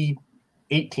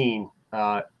 2018.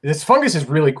 This fungus is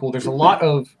really cool. There's a lot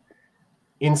of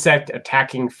insect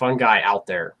attacking fungi out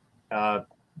there.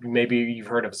 Maybe you've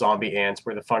heard of zombie ants,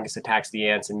 where the fungus attacks the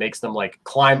ants and makes them like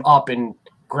climb up and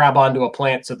grab onto a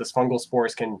plant so the fungal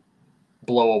spores can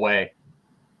blow away.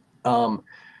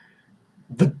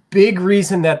 The big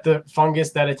reason that the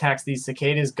fungus that attacks these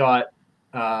cicadas got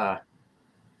I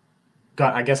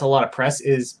guess a lot of press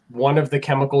is one of the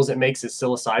chemicals it makes is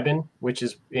psilocybin, which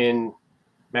is in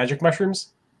magic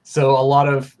mushrooms. So a lot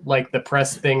of like the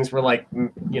press things were like,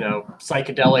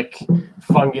 psychedelic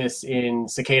fungus in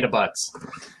cicada butts.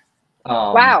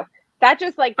 Wow. That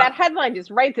just like that headline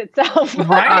just writes itself.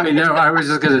 Right? I know. I was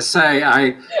just going to say,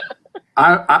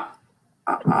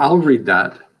 I'll read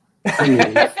that. I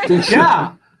mean,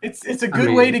 yeah, it's a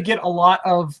good way to get a lot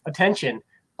of attention.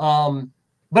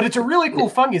 But it's a really cool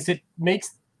fungus. It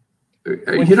makes.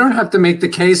 You don't have to make the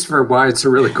case for why it's a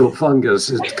really cool fungus.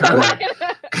 It's kind of.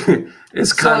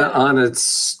 It's kind of on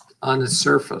its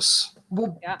surface.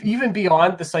 Well, even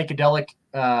beyond the psychedelic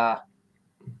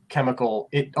chemical,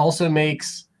 it also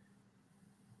makes.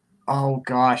 Oh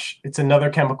gosh, it's another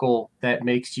chemical that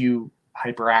makes you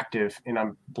hyperactive, and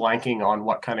I'm blanking on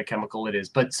what kind of chemical it is.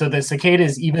 But so the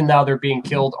cicadas, even though they're being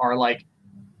killed, are like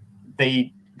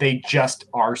they just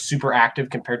are super active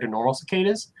compared to normal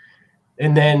cicadas.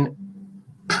 And then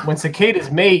when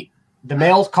cicadas mate, the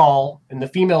males call and the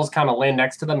females kind of land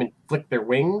next to them and flick their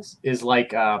wings, is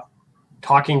like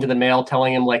talking to the male,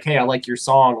 telling him like, hey, I like your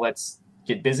song, let's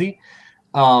get busy.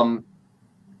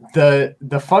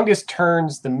 The fungus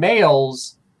turns the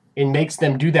males and makes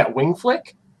them do that wing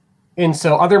flick. And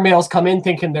so other males come in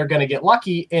thinking they're going to get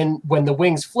lucky. And when the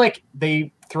wings flick,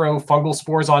 they throw fungal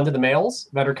spores onto the males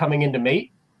that are coming in to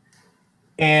mate.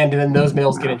 And then those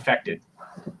males get infected.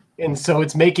 And so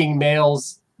it's making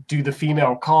males do the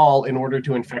female call in order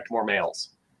to infect more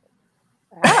males.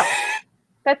 Wow.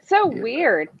 That's so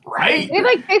weird. Right?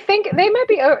 They think they might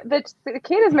be, the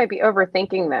cicadas might be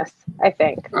overthinking this, I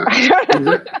think.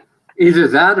 Either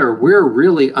that or we're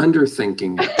really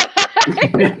underthinking it.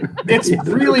 It's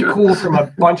really cool from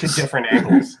a bunch of different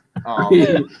angles.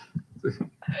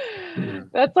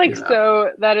 That's like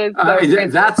so. That is. So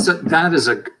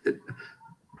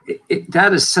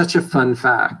that is such a fun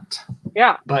fact.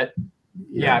 Yeah. But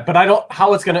I don't.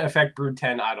 How it's going to affect Brood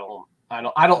 10? I don't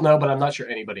know. But I'm not sure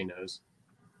anybody knows.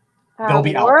 They'll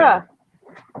be Laura. out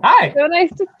there. Hi. So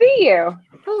nice to see you.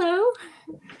 Hello.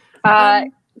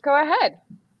 go ahead.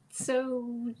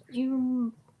 So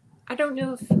I don't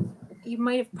know if you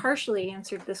might have partially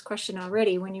answered this question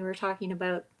already when you were talking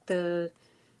about the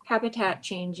habitat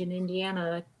change in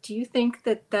Indiana. Do you think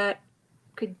that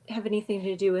could have anything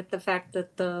to do with the fact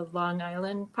that the Long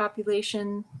Island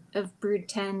population of Brood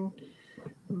 10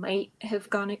 might have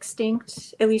gone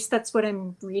extinct? At least that's what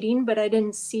I'm reading, but I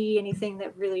didn't see anything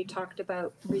that really talked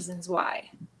about reasons why.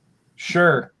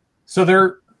 Sure. So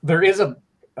there is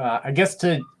I guess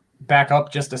to back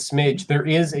up just a smidge, there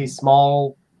is a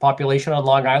small population on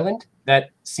Long Island that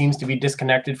seems to be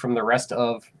disconnected from the rest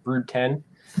of Brood 10.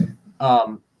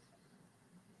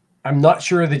 I'm not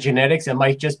sure of the genetics. It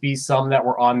might just be some that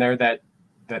were on there that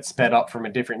sped up from a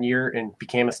different year and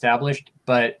became established.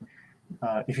 But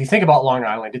if you think about Long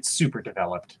Island, it's super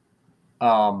developed.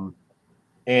 And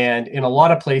in a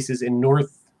lot of places in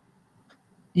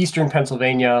northeastern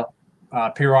Pennsylvania,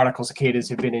 periodical cicadas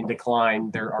have been in decline.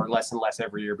 There are less and less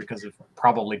every year because of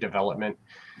probably development.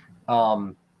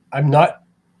 I'm not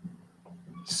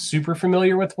super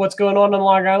familiar with what's going on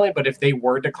Long Island, but if they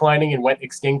were declining and went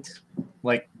extinct,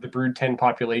 like the Brood 10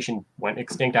 population went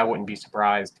extinct, I wouldn't be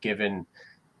surprised given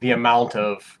the amount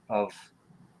of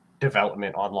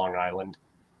development on Long Island.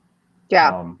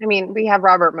 Yeah, I mean, we have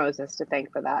Robert Moses to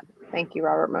thank for that. Thank you,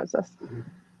 Robert Moses.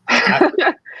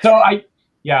 I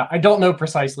don't know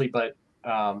precisely, but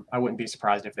I wouldn't be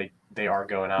surprised if they are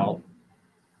going out.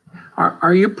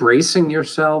 Are you bracing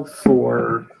yourself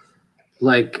for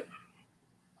like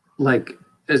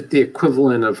as the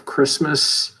equivalent of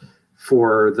Christmas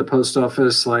for the post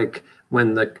office, like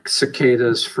when the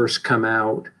cicadas first come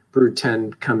out, Brood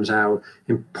 10 comes out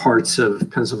in parts of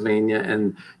Pennsylvania,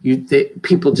 and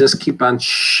people just keep on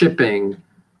shipping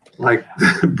like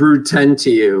Brood 10 to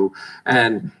you,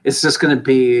 and it's just going to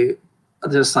be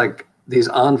just like these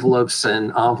envelopes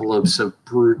and envelopes of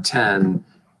Brood 10,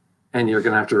 and you're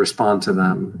going to have to respond to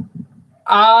them.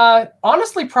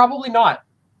 Honestly, probably not.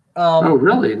 Oh,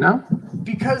 really? No?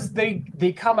 Because they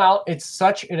come out. It's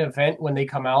such an event when they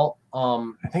come out.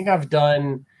 I think I've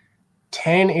done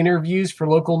 10 interviews for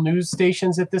local news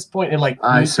stations at this point, and like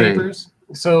newspapers.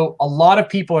 So a lot of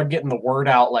people are getting the word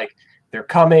out, like they're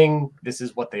coming. This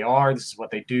is what they are. This is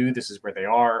what they do. This is where they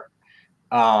are.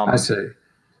 I see.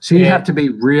 So you have to be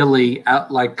really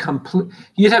out, like complete.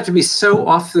 You'd have to be so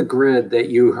off the grid that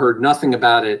you heard nothing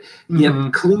about it, yet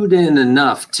clued in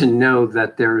enough to know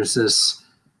that there's this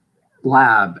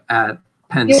lab at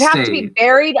Penn State. You'd have to be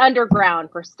buried underground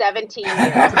for 17 years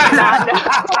to not know.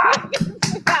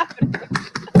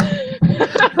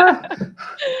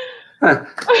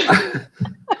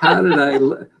 How did I?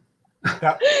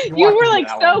 You were like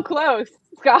so close,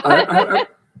 Scott.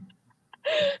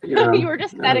 You were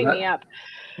just setting me up.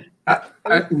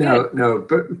 No,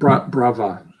 but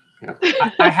brava. Yeah.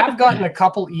 I have gotten a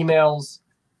couple emails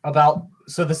about,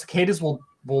 so the cicadas will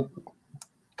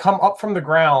come up from the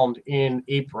ground in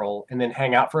April and then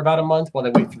hang out for about a month while they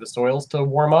wait for the soils to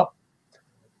warm up.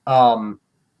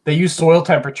 They use soil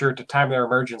temperature to time their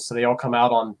emergence, so they all come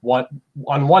out on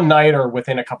one night or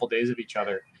within a couple days of each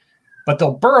other. But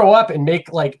they'll burrow up and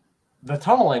make like the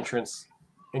tunnel entrance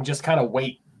and just kind of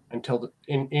wait until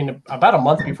in about a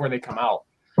month before they come out.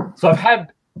 So I've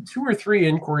had 2 or 3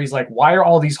 inquiries like, why are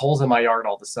all these holes in my yard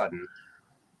all of a sudden?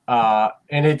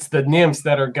 And it's the nymphs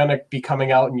that are going to be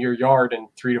coming out in your yard in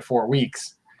 3 to 4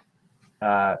 weeks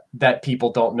that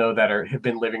people don't know that have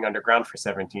been living underground for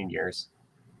 17 years.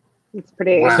 It's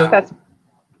pretty, wow.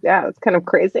 That's kind of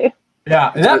crazy.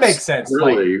 Yeah, and that makes sense.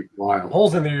 Really like, wild.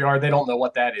 Holes in their yard, they don't know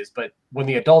what that is. But when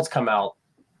the adults come out,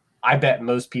 I bet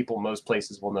most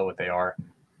places will know what they are.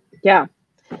 Yeah.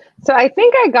 So I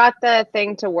think I got the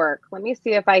thing to work. Let me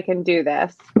see if I can do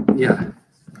this. Yeah.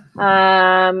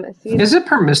 Is it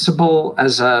permissible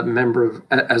as a member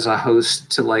as a host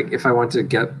to, like, if I want to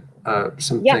get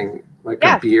something like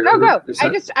a beer? Go.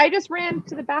 I just ran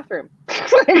to the bathroom.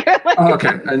 Oh,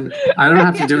 okay. And I don't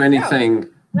have to do anything.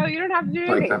 No, you don't have to do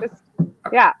like anything. that.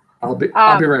 Yeah. I'll be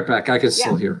right back. I can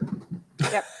still hear.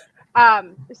 Yep.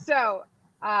 So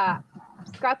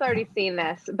Scott's already seen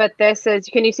this, but this is,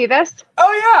 can you see this?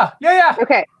 Oh yeah.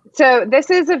 Okay. So this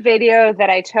is a video that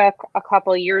I took a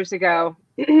couple years ago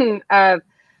as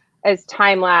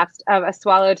time lapsed of a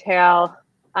swallowtail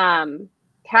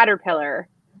caterpillar.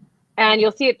 And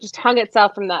you'll see it just hung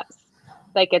itself from that,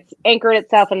 like it's anchored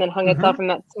itself and then hung itself from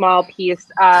that small piece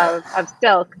of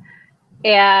silk.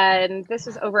 And this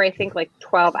was over, I think, like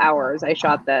 12 hours I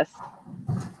shot this.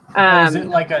 Is it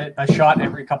like a shot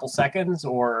every couple seconds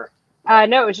or?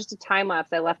 No, it was just a time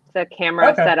lapse. I left the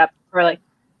camera set up for like,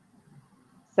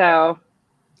 so.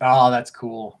 Oh, that's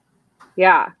cool.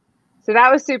 Yeah. So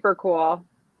that was super cool.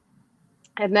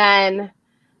 And then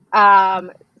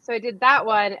So I did that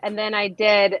one, and then I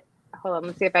did. Hold on,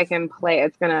 let's see if I can play.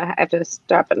 I have to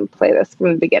stop and play this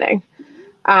from the beginning.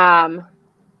 Hold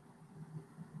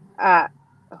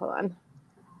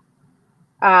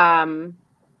on.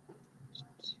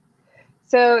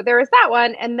 So there was that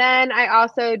one, and then I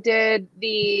also did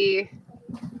the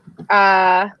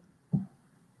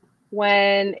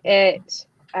when it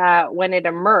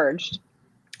emerged.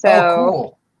 So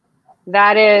cool.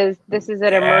 This is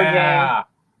it emerging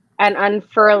and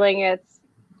unfurling its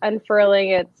and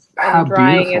drying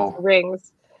beautiful. its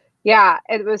rings. Yeah,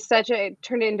 it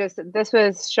turned into, this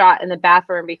was shot in the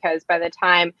bathroom because by the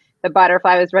time the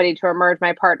butterfly was ready to emerge,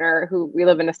 my partner, who we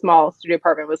live in a small studio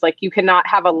apartment, was like, you cannot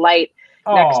have a light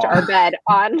next to our bed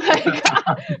on like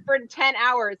for 10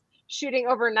 hours shooting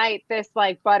overnight this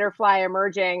like butterfly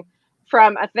emerging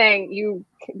from a thing. You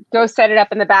go set it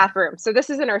up in the bathroom. So this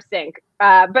is in our sink.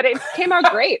 But it came out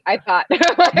great, I thought.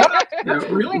 That's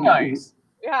really nice.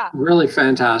 Yeah. Really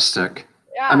fantastic.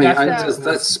 Yeah. I mean,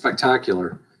 that's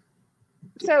spectacular.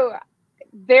 So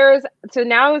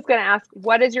now I was going to ask,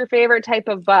 what is your favorite type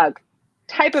of bug?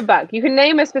 You can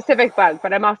name a specific bug,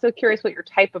 but I'm also curious what your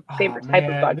favorite type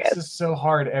of bug is. This is so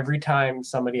hard every time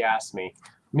somebody asks me.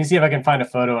 Let me see if I can find a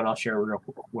photo and I'll share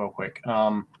real quick.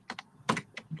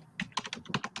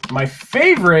 My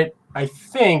favorite, I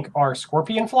think, are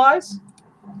scorpion flies.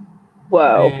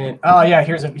 Whoa. And, oh yeah,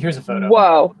 here's a photo.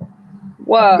 Whoa.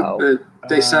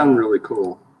 They sound really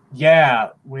cool.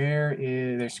 Yeah. Where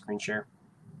is their screen share?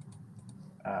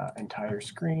 Entire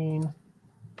screen.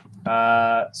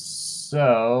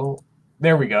 So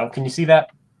there we go. Can you see that?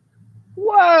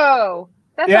 Whoa.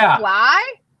 That's a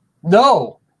fly?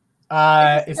 No.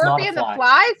 It's a scorpion that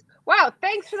flies? Wow,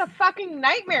 thanks for the fucking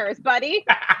nightmares, buddy.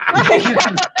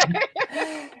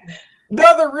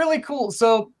 No, they're really cool.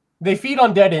 So they feed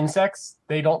on dead insects.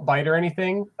 They don't bite or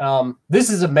anything. This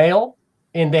is a male,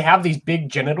 and they have these big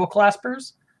genital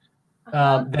claspers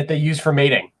that they use for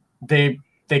mating. They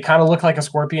kind of look like a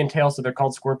scorpion tail, so they're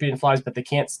called scorpion flies, but they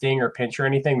can't sting or pinch or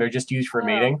anything. They're just used for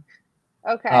mating.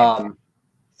 Okay.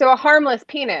 So a harmless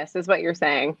penis is what you're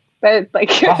saying. But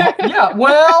like yeah,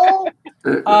 well,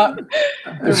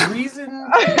 the reason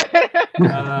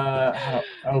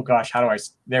oh gosh, how do I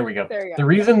there we go. The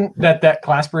reason that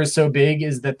clasper is so big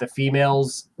is that the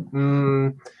females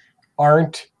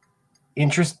aren't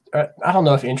interested. I don't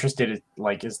know if interested is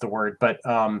the word, but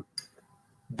the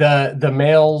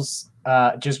males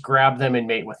just grab them and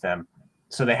mate with them,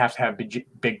 so they have to have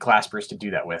big claspers to do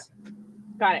that with.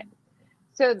 Got it.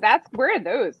 So where are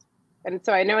those? And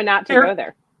so I know not to go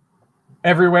there.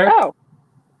 Everywhere. Oh,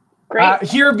 great.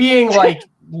 Here being like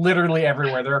literally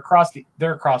everywhere. They're across the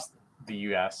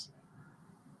U.S.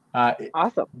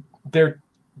 Awesome.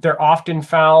 They're often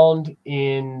found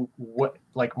in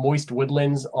moist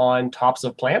woodlands on tops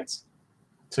of plants,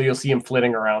 so you'll see them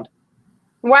flitting around.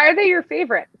 Why are they your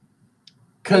favorite?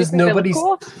 Because nobody's.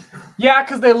 Cool? Yeah,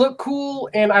 because they look cool,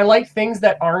 and I like things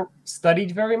that aren't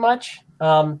studied very much.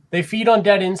 They feed on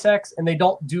dead insects, and they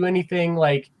don't do anything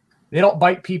like. They don't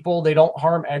bite people. They don't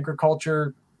harm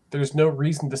agriculture. There's no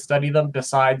reason to study them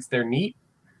besides they're neat.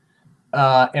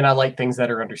 And I like things that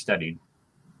are understudied.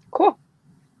 Cool.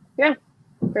 Yeah.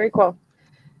 Very cool.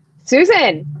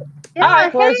 Susan. Yeah,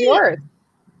 the floor is yours.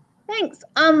 Thanks.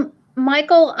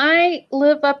 Michael, I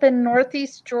live up in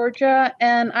Northeast Georgia,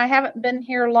 and I haven't been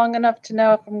here long enough to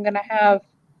know if I'm going to have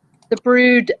the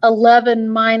brood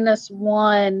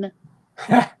 11-1.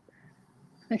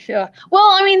 Yeah. Well,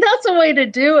 I mean, that's a way to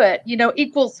do it.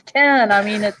 Equals 10. I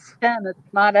mean, it's 10. It's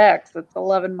not X. It's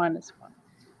 11-1.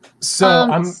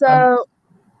 So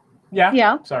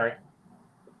yeah. Sorry.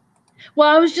 Well,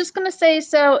 I was just going to say,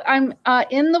 so I'm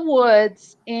in the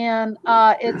woods, and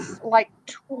it's like,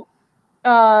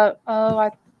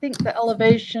 I think the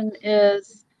elevation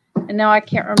is, and now I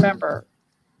can't remember,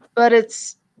 but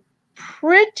it's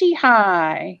pretty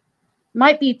high.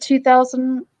 Might be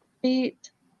 2,000 feet.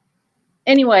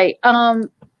 Anyway,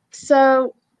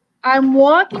 so I'm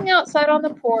walking outside on the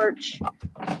porch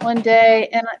one day,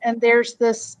 and there's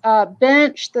this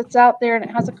bench that's out there, and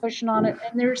it has a cushion on it,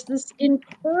 and there's this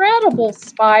incredible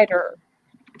spider,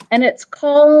 and it's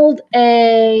called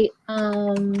a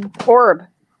orb,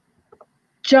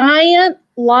 giant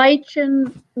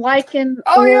lichen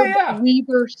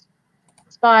weaver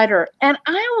spider, and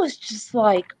I was just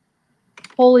like,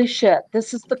 holy shit,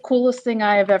 this is the coolest thing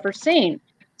I have ever seen.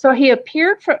 So she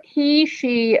appeared from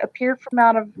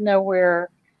out of nowhere.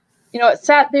 It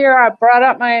sat there. I brought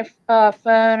out my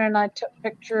phone and I took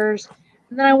pictures.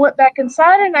 And then I went back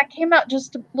inside and I came out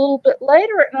just a little bit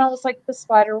later and I was like, the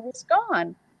spider was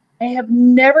gone. I have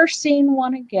never seen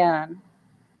one again.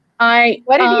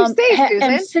 What did you say, Susan?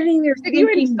 am sitting there Did you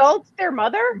thinking, insult their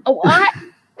mother? oh, I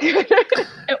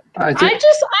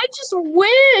just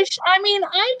wish. I mean,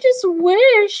 I just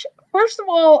wish. First of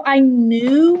all, I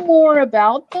knew more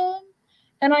about them,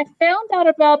 and I found out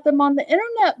about them on the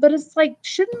internet. But it's like,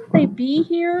 shouldn't they be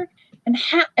here? And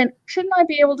shouldn't I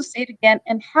be able to see it again?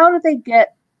 And how do they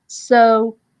get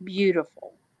so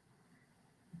beautiful?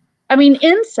 I mean,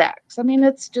 insects. I mean,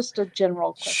 it's just a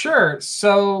general question. Sure.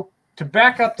 So to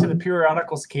back up to the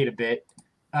periodical cicada bit,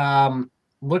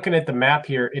 looking at the map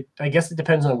here, I guess it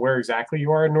depends on where exactly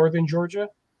you are in northern Georgia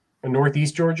or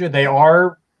northeast Georgia.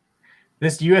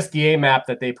 This USDA map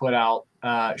that they put out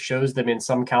shows them in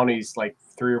some counties, like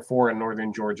 3 or 4 in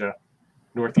northern Georgia,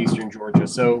 northeastern Georgia.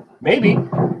 So maybe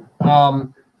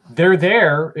they're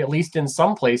there, at least in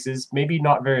some places. Maybe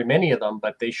not very many of them,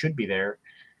 but they should be there.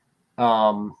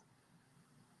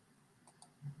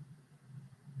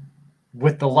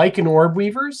 With the lichen orb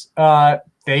weavers,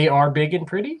 they are big and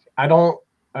pretty. I don't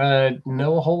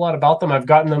know a whole lot about them. I've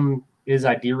gotten them as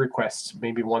ID requests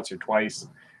maybe once or twice.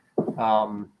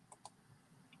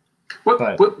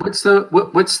 What's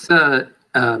the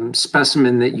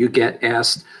specimen that you get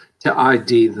asked to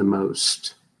ID the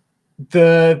most?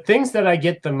 The things that I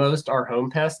get the most are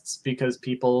home pests, because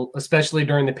people, especially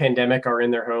during the pandemic, are in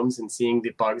their homes and seeing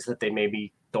the bugs that they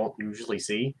maybe don't usually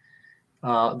see.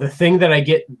 The thing that I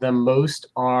get the most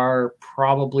are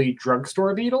probably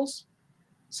drugstore beetles.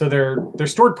 So they're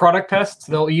stored product pests.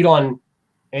 They'll eat on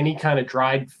any kind of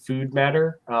dried food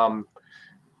matter.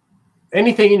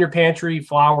 Anything in your pantry,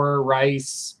 flour,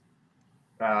 rice,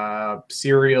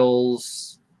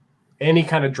 cereals, any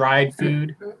kind of dried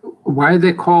food. Why are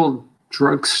they called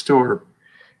drugstore?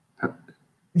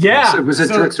 Yeah. Was it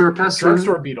drugstore pest?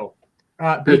 Drugstore beetle.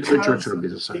 Drugstore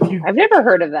beetle, sorry. I've never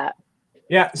heard of that.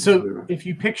 Yeah, so if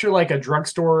you picture like a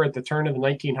drugstore at the turn of the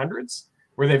 1900s,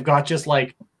 where they've got just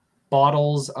like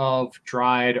bottles of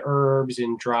dried herbs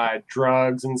and dried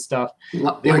drugs and stuff.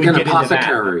 Like an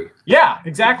apothecary. Yeah,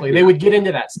 exactly. Yeah. They would get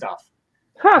into that stuff.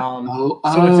 Huh.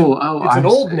 It's an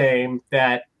old name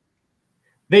that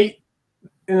and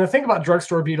the thing about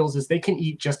drugstore beetles is they can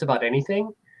eat just about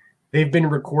anything. They've been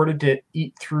recorded to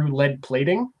eat through lead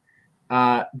plating.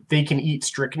 They can eat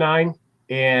strychnine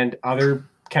and other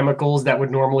chemicals that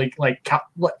would normally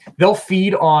they'll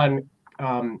feed on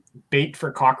bait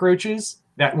for cockroaches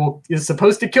that is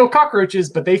supposed to kill cockroaches,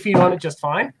 but they feed on it just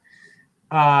fine.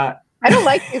 I don't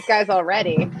like these guys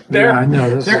already. I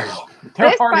know. This,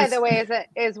 by the way,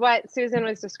 is what Susan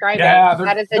was describing. Yeah,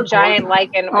 that is a giant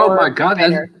lichen. Oh my God,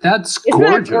 that's gorgeous.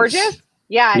 Isn't that gorgeous?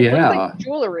 Yeah, it looks like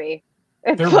jewelry.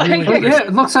 It's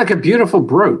it looks like a beautiful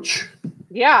brooch.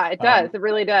 Yeah, it does. It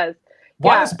really does.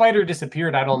 Why the spider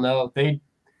disappeared, I don't know.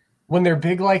 When they're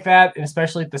big like that, and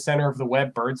especially at the center of the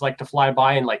web, birds like to fly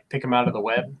by and like pick them out of the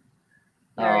web.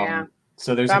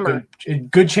 So there's a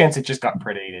good chance it just got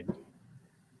predated.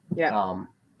 Yeah.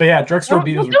 But yeah, drugstore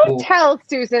beetles are cool. Don't tell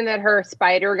Susan that her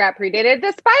spider got predated.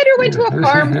 The spider went to a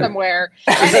farm somewhere.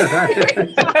 We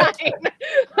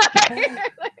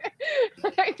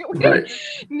didn't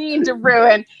need to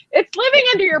ruin. It's living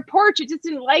under your porch. It just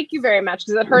didn't like you very much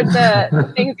because it heard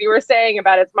the things you were saying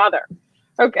about its mother.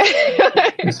 Okay.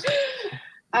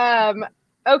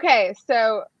 Okay,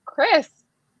 so Chris.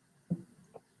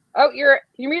 Oh, you're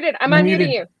muted. I'm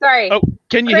unmuting you. Sorry. Oh,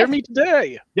 can you hear me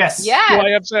today? Yes. Yeah. Do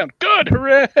I have sound? Good.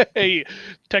 Hooray.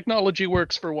 Technology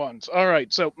works for once. All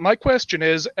right. So my question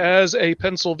is, as a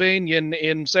Pennsylvanian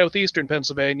in southeastern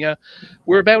Pennsylvania,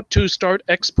 we're about to start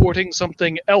exporting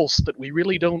something else that we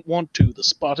really don't want to, the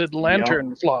spotted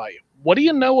lanternfly. What do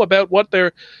you know about what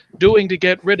they're doing to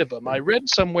get rid of them? I read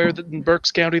somewhere that in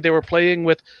Berks County they were playing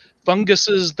with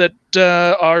funguses that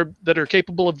are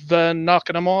capable of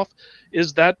knocking them off.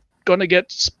 Is that going to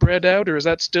get spread out, or is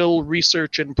that still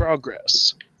research in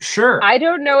progress? Sure. I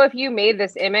don't know if you made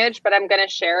this image, but I'm going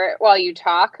to share it while you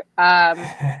talk. But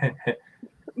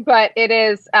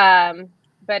it's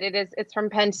from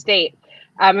Penn State.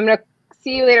 I'm going to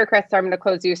see you later, Chris. So I'm going to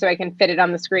close you so I can fit it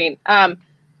on the screen.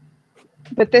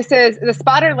 But this is the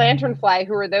spotted lanternfly,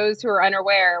 who are those who are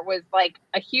unaware, was like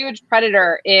a huge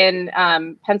predator in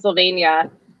Pennsylvania.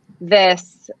 They're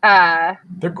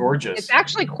gorgeous. It's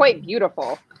actually quite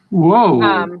beautiful.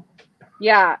 Whoa.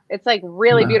 Yeah, it's like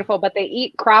really beautiful, but they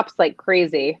eat crops like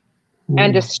crazy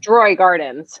and destroy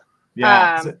gardens.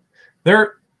 Yeah.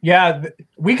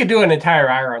 We could do an entire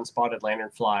hour on spotted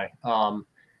lanternfly.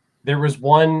 There was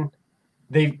one,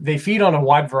 they feed on a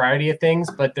wide variety of things,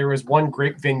 but there was one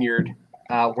grape vineyard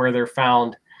where they're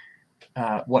found,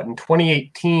 in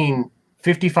 2018,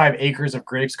 55 acres of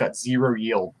grapes got zero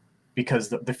yield because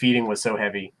the feeding was so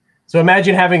heavy. So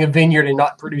imagine having a vineyard and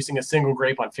not producing a single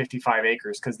grape on 55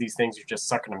 acres because these things are just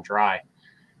sucking them dry.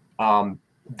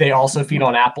 They also feed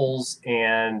on apples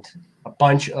and a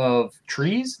bunch of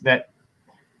trees.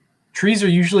 Trees are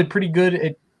usually pretty good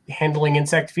at handling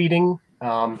insect feeding.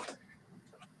 I'll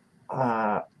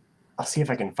see if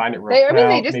I can find it real quick.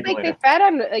 They just like later. They fed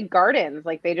on like gardens.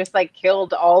 Like they just like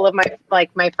killed all of my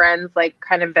friends like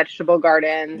kind of vegetable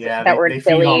gardens that were in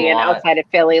Philly and outside of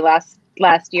Philly last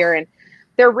year, and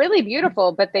they're really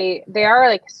beautiful, but they are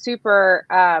like super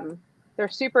they're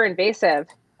super invasive.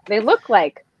 They look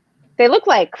like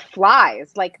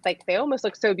flies. Like they almost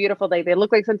look so beautiful. Like they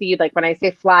look like something you'd like. When I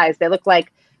say flies, they look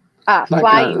like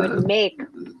fly you would make.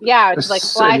 Yeah, it's like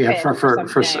fly fish for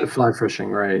fly fishing,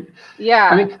 right? Yeah.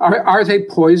 I mean, are they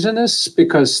poisonous?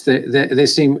 Because they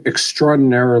seem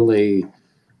extraordinarily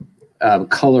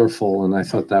colorful, and I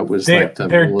thought that was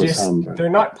they're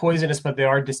not poisonous, but they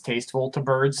are distasteful to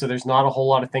birds. So there's not a whole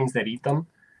lot of things that eat them.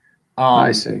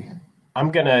 I see. I'm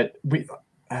gonna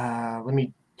let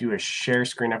me do a share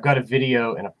screen. I've got a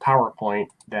video and a PowerPoint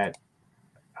that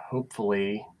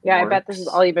hopefully works. I bet this is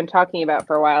all you've been talking about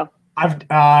for a while.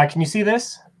 Can you see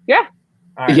this? Yeah.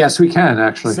 Right. Yes, we can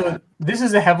actually. So this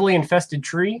is a heavily infested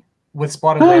tree with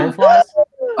spotted lanternflies.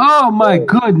 Oh my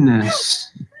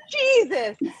goodness!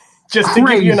 Jesus! Just to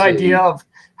give you an idea of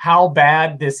how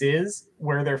bad this is,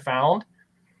 where they're found.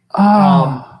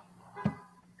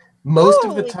 Most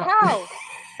of the time.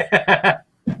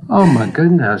 Oh my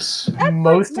goodness!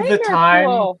 Most of the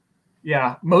time.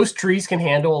 Yeah, most trees can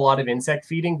handle a lot of insect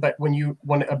feeding, but when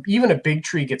even a big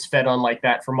tree gets fed on like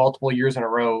that for multiple years in a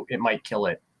row, it might kill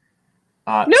it.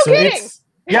 No kidding.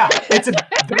 They're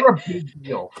a big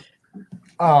deal.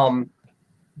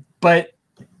 But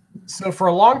so for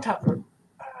a long time,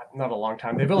 not a long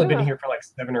time. They've only been here for like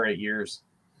 7 or 8 years.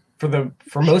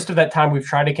 For most of that time, we've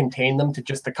tried to contain them to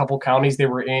just a couple counties they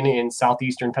were in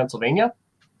southeastern Pennsylvania.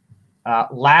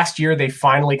 Last year, they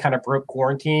finally kind of broke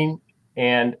quarantine.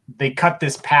 And they cut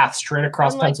this path straight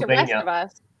across Pennsylvania. The rest of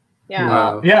us. Yeah.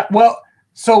 Wow. Yeah. Well,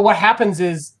 so what happens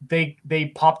is they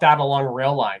popped out along a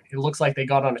rail line. It looks like they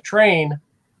got on a train,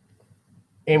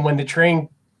 and when the train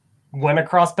went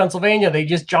across Pennsylvania, they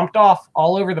just jumped off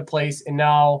all over the place, and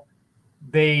now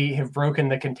they have broken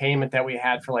the containment that we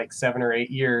had for like 7 or 8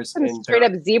 years. And straight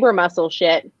up zebra mussel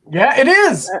shit. Yeah, it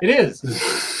is. It is.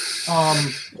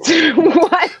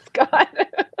 What, Scott?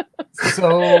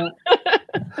 So.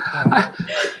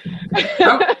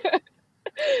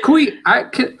 Can we?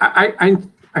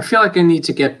 I feel like I need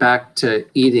to get back to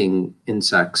eating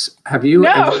insects. Have you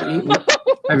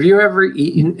ever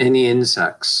eaten any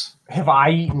insects? Have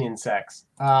I eaten insects?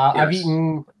 Yes.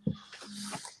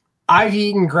 I've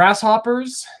eaten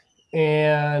grasshoppers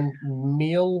and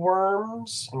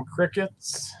mealworms and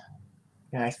crickets.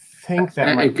 And I think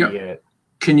that might be it.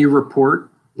 Can you report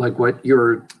like what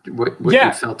you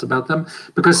felt about them?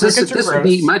 Because this would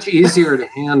be much easier to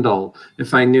handle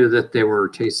if I knew that they were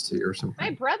tasty or something.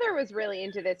 My brother was really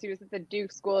into this. He was at the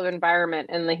Duke School of Environment,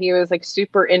 and he was like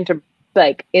super into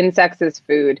like insects as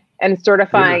food and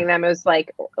certifying them as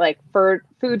like for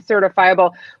food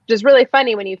certifiable, which is really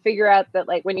funny when you figure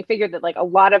that a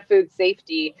lot of food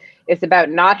safety is about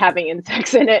not having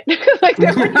insects in it. Like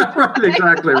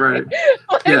exactly right.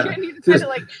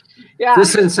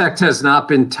 This insect has not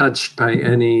been touched by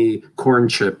any corn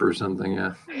chip or something.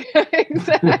 Yeah.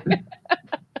 Exactly.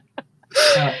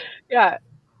 Yeah.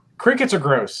 Crickets are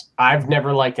gross. I've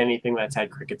never liked anything that's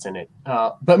had crickets in it.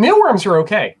 But mealworms are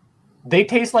okay. They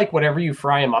taste like whatever you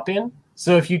fry them up in.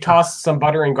 So if you toss some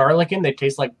butter and garlic in, they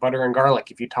taste like butter and garlic.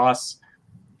 If you toss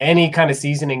any kind of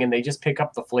seasoning and they just pick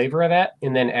up the flavor of that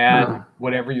and then add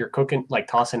whatever you're cooking, like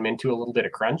tossing them into a little bit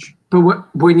of crunch. But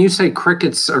when you say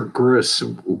crickets are gross,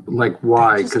 like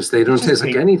why? Because they don't taste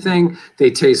like anything.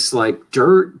 They taste like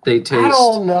dirt. I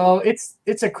don't know.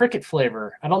 It's a cricket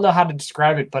flavor. I don't know how to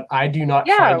describe it, but I do not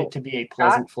find it to be a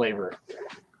pleasant flavor.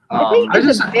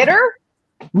 Is it bitter?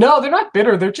 No, they're not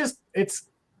bitter. They're just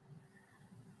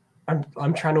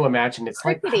I'm trying to imagine. It's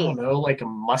like, I don't know, like a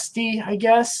musty, I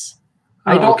guess.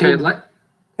 Oh,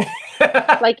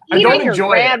 like eating your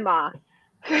grandma.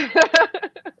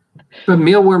 But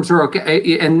mealworms are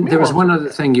okay. And there was one other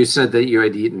thing you said that you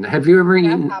had eaten. Have you ever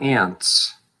eaten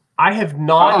ants? I have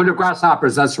not. Oh, no,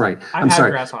 grasshoppers. That's right. I'm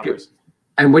sorry. Grasshoppers.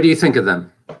 And what do you think of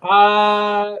them?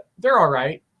 They're all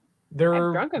right.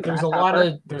 There's a lot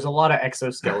of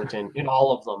exoskeleton in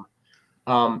all of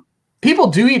them. People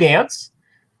do eat ants.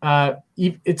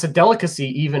 It's a delicacy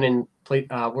even in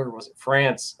where was it?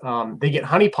 France. They get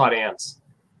honeypot ants,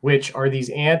 which are these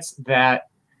ants that,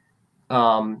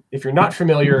 if you're not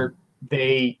familiar,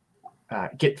 they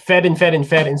get fed and fed and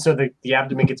fed, and so the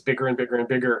abdomen gets bigger and bigger and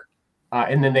bigger,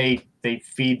 and then they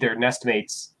feed their nest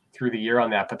mates through the year on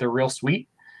that. But they're real sweet.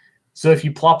 So if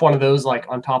you plop one of those like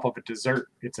on top of a dessert,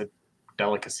 it's a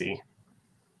delicacy.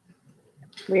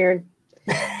 Weird.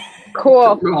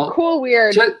 Cool. Well, Cool,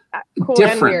 weird. Cool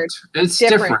different. and weird. It's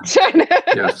Different. different.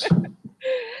 Yes.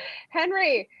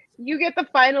 Henry, you get the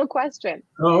final question.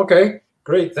 Oh, okay.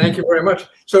 Great. Thank you very much.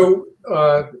 So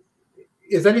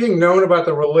is anything known about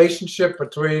the relationship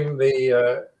between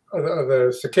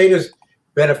the cicadas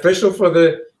beneficial for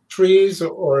the trees,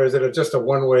 or is it just a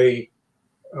one-way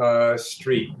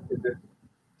street?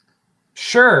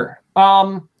 Sure.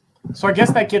 So I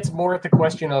guess that gets more at the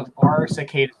question of, are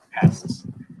cicadas pests?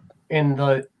 And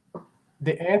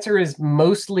the answer is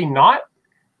mostly not.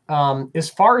 As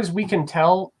far as we can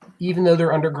tell, even though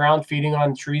they're underground feeding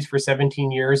on trees for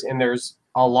 17 years, and there's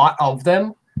a lot of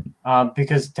them,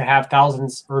 because to have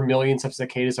thousands or millions of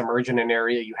cicadas emerge in an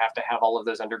area, you have to have all of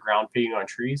those underground feeding on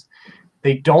trees.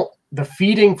 The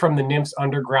feeding from the nymphs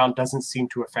underground doesn't seem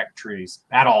to affect trees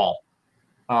at all.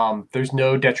 There's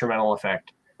no detrimental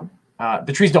effect.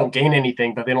 The trees don't gain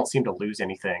anything, but they don't seem to lose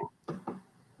anything.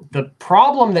 The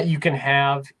problem that you can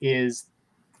have is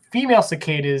female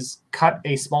cicadas cut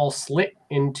a small slit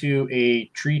into a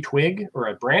tree twig or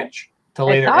a branch to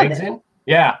lay their eggs in.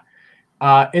 Yeah.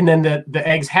 And then the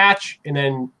eggs hatch, and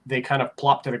then they kind of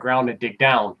plop to the ground and dig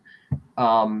down.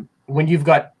 When you've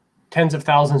got tens of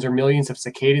thousands or millions of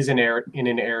cicadas in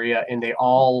an area, and they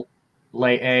all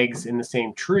lay eggs in the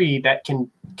same tree, that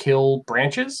can kill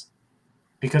branches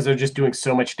because they're just doing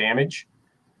so much damage.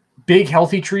 Big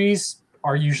healthy trees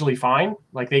are usually fine.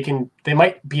 Like they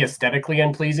might be aesthetically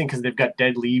unpleasing because they've got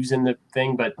dead leaves in the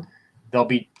thing, but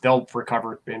they'll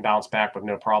recover and bounce back with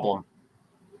no problem.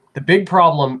 The big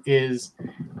problem is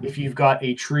if you've got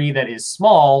a tree that is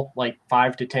small, like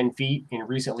 5 to 10 feet and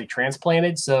recently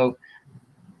transplanted. So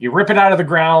you rip it out of the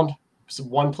ground,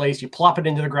 one place, you plop it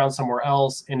into the ground somewhere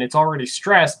else, and it's already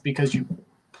stressed because you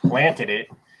planted it.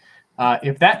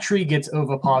 If that tree gets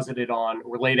oviposited on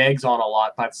or laid eggs on a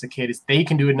lot by the cicadas, they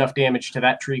can do enough damage to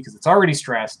that tree because it's already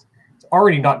stressed, it's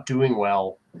already not doing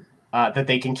well, that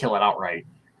they can kill it outright.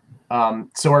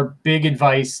 So our big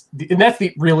advice, and that's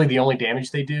really the only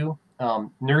damage they do.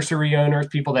 Nursery owners,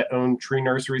 people that own tree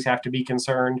nurseries, have to be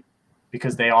concerned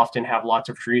because they often have lots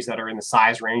of trees that are in the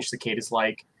size range cicadas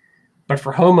like. But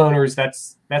for homeowners,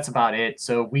 that's about it.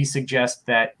 So we suggest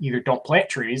that either don't plant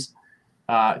trees,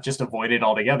 just avoid it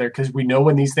altogether, because we know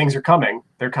when these things are coming.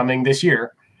 They're coming this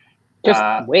year.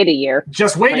 Just wait a year.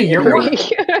 Just wait a year.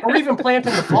 Or even plant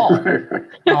in the fall.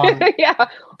 Yeah,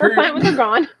 or plant when they're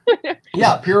gone.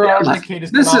 Yeah, periodic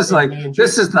cicadas. This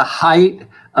is the height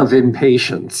of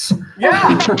impatience.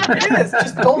 Yeah, it is.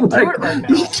 Just don't do it right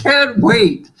now. You can't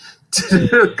wait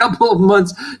a couple of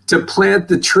months to plant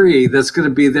the tree that's going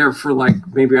to be there for like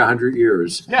maybe 100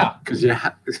 years. Yeah, because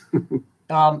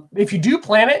if you do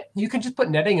plant it, you can just put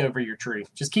netting over your tree.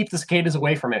 Just keep the cicadas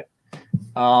away from it.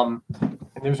 And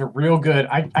there's a real good,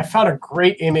 I found a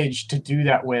great image to do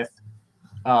that with.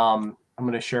 I'm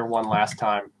going to share one last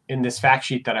time in this fact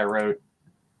sheet that I wrote.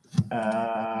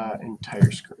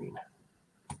 Entire screen.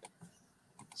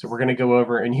 So we're going to go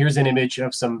over, and here's an image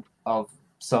of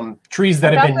some trees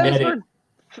that have been netted.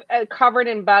 Were covered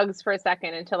in bugs for a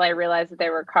second until I realized that they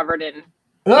were covered in.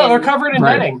 No, they're covered in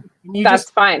netting. That's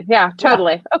fine. Yeah,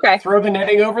 totally. Yeah. Okay. Throw the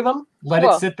netting over them. Let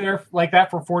it sit there like that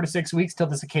for 4 to 6 weeks till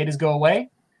the cicadas go away,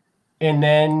 and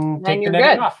then take the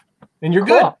netting off. And you're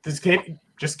good.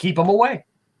 Just keep them away.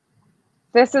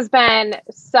 This has been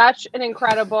such an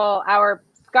incredible hour,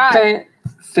 Scott.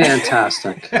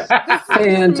 Fantastic.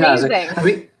 Fantastic. Amazing. I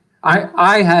mean,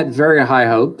 I had very high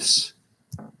hopes,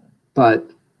 but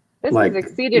this has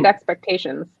exceeded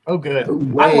expectations. Oh, good.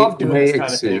 I love doing this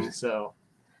kind of thing. So,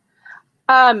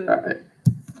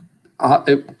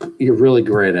 you're really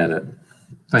great at it.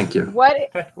 Thank you. What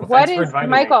is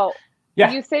Michael?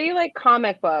 Yeah. You say you like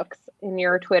comic books in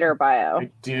your Twitter bio. I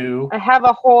do. I have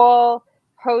a whole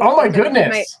host. Oh my goodness!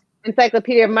 My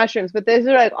encyclopedia of mushrooms, but these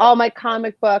are like all my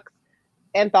comic books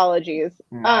anthologies.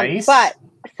 Nice. But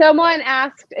someone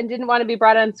asked, and didn't want to be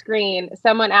brought on screen,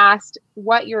 someone asked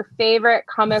what your favorite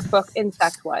comic book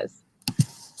insect was.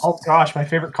 Oh gosh, my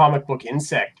favorite comic book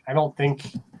insect. I don't think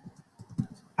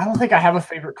I have a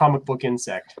favorite comic book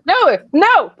insect. No,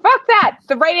 fuck that.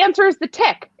 The right answer is the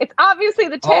tick. It's obviously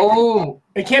the tick. Oh,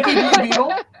 it can't be Blue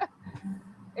Beetle.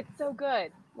 It's so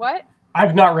good. What?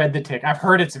 I've not read The Tick. I've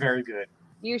heard it's very good.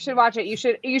 You should watch it. You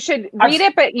should read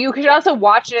it, but you should also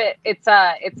watch it. It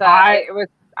was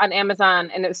on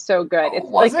Amazon, and it's so good.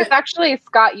 It's actually,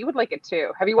 Scott, you would like it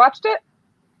too. Have you watched it?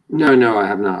 No, I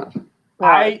have not.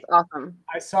 Wow, it's awesome.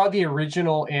 I saw the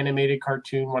original animated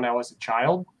cartoon when I was a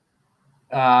child.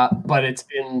 but it's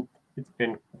been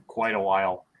quite a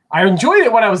while. I enjoyed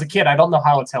it when I was a kid. I don't know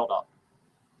how it's held up.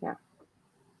 Yeah.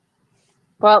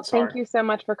 Well, Sorry. thank you so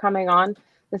much for coming on.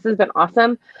 This has been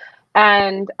awesome.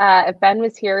 And if Ben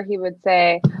was here, he would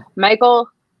say, Michael,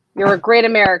 you're a great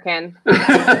American. No,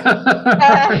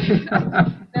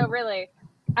 really.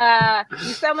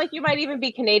 You sound like you might even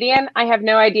be Canadian. I have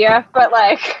no idea, but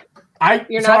like,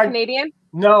 you're not Canadian?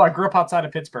 No, I grew up outside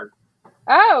of Pittsburgh.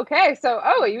 Oh, okay. So,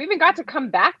 you even got to come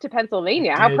back to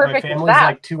Pennsylvania. How perfect My is family's that?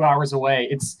 like 2 hours away.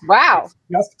 It's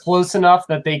just close enough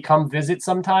that they come visit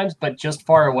sometimes, but just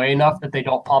far away enough that they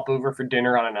don't pop over for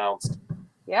dinner unannounced.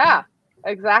 Yeah,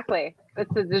 exactly.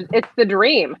 It's the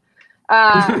dream.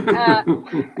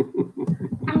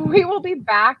 We will be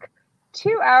back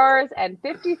 2 hours and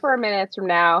 54 minutes from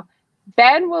now.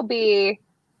 Ben will be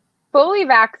fully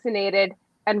vaccinated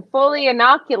and fully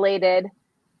inoculated,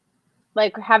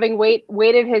 like having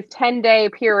waited his 10-day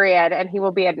period, and he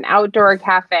will be at an outdoor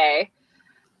cafe.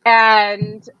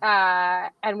 And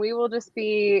we will just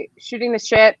be shooting the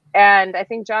shit. And I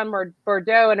think John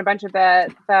Bordeaux and a bunch of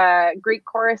the Greek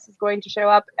chorus is going to show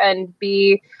up and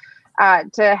be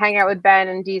to hang out with Ben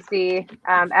in DC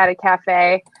at a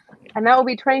cafe. And that will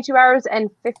be 22 hours and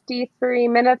 53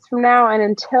 minutes from now. And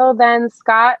until then,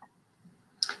 Scott,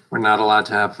 we're not allowed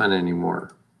to have fun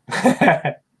anymore.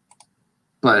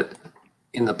 But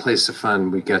in the place of fun,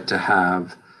 we get to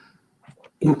have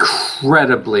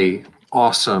incredibly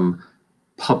awesome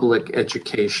public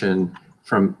education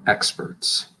from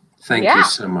experts. Thank you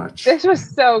so much. This was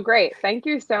so great. Thank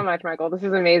you so much, Michael. This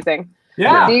is amazing.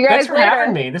 Yeah, see you guys thanks for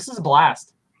having me. This is a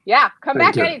blast. Yeah, come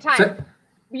back anytime.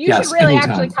 You should really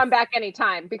actually come back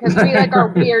anytime, because we like are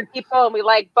weird people and we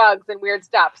like bugs and weird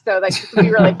stuff. So like, this will be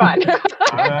really fun.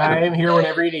 I am here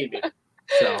whenever you need me.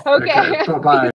 So. Okay. Bye-bye.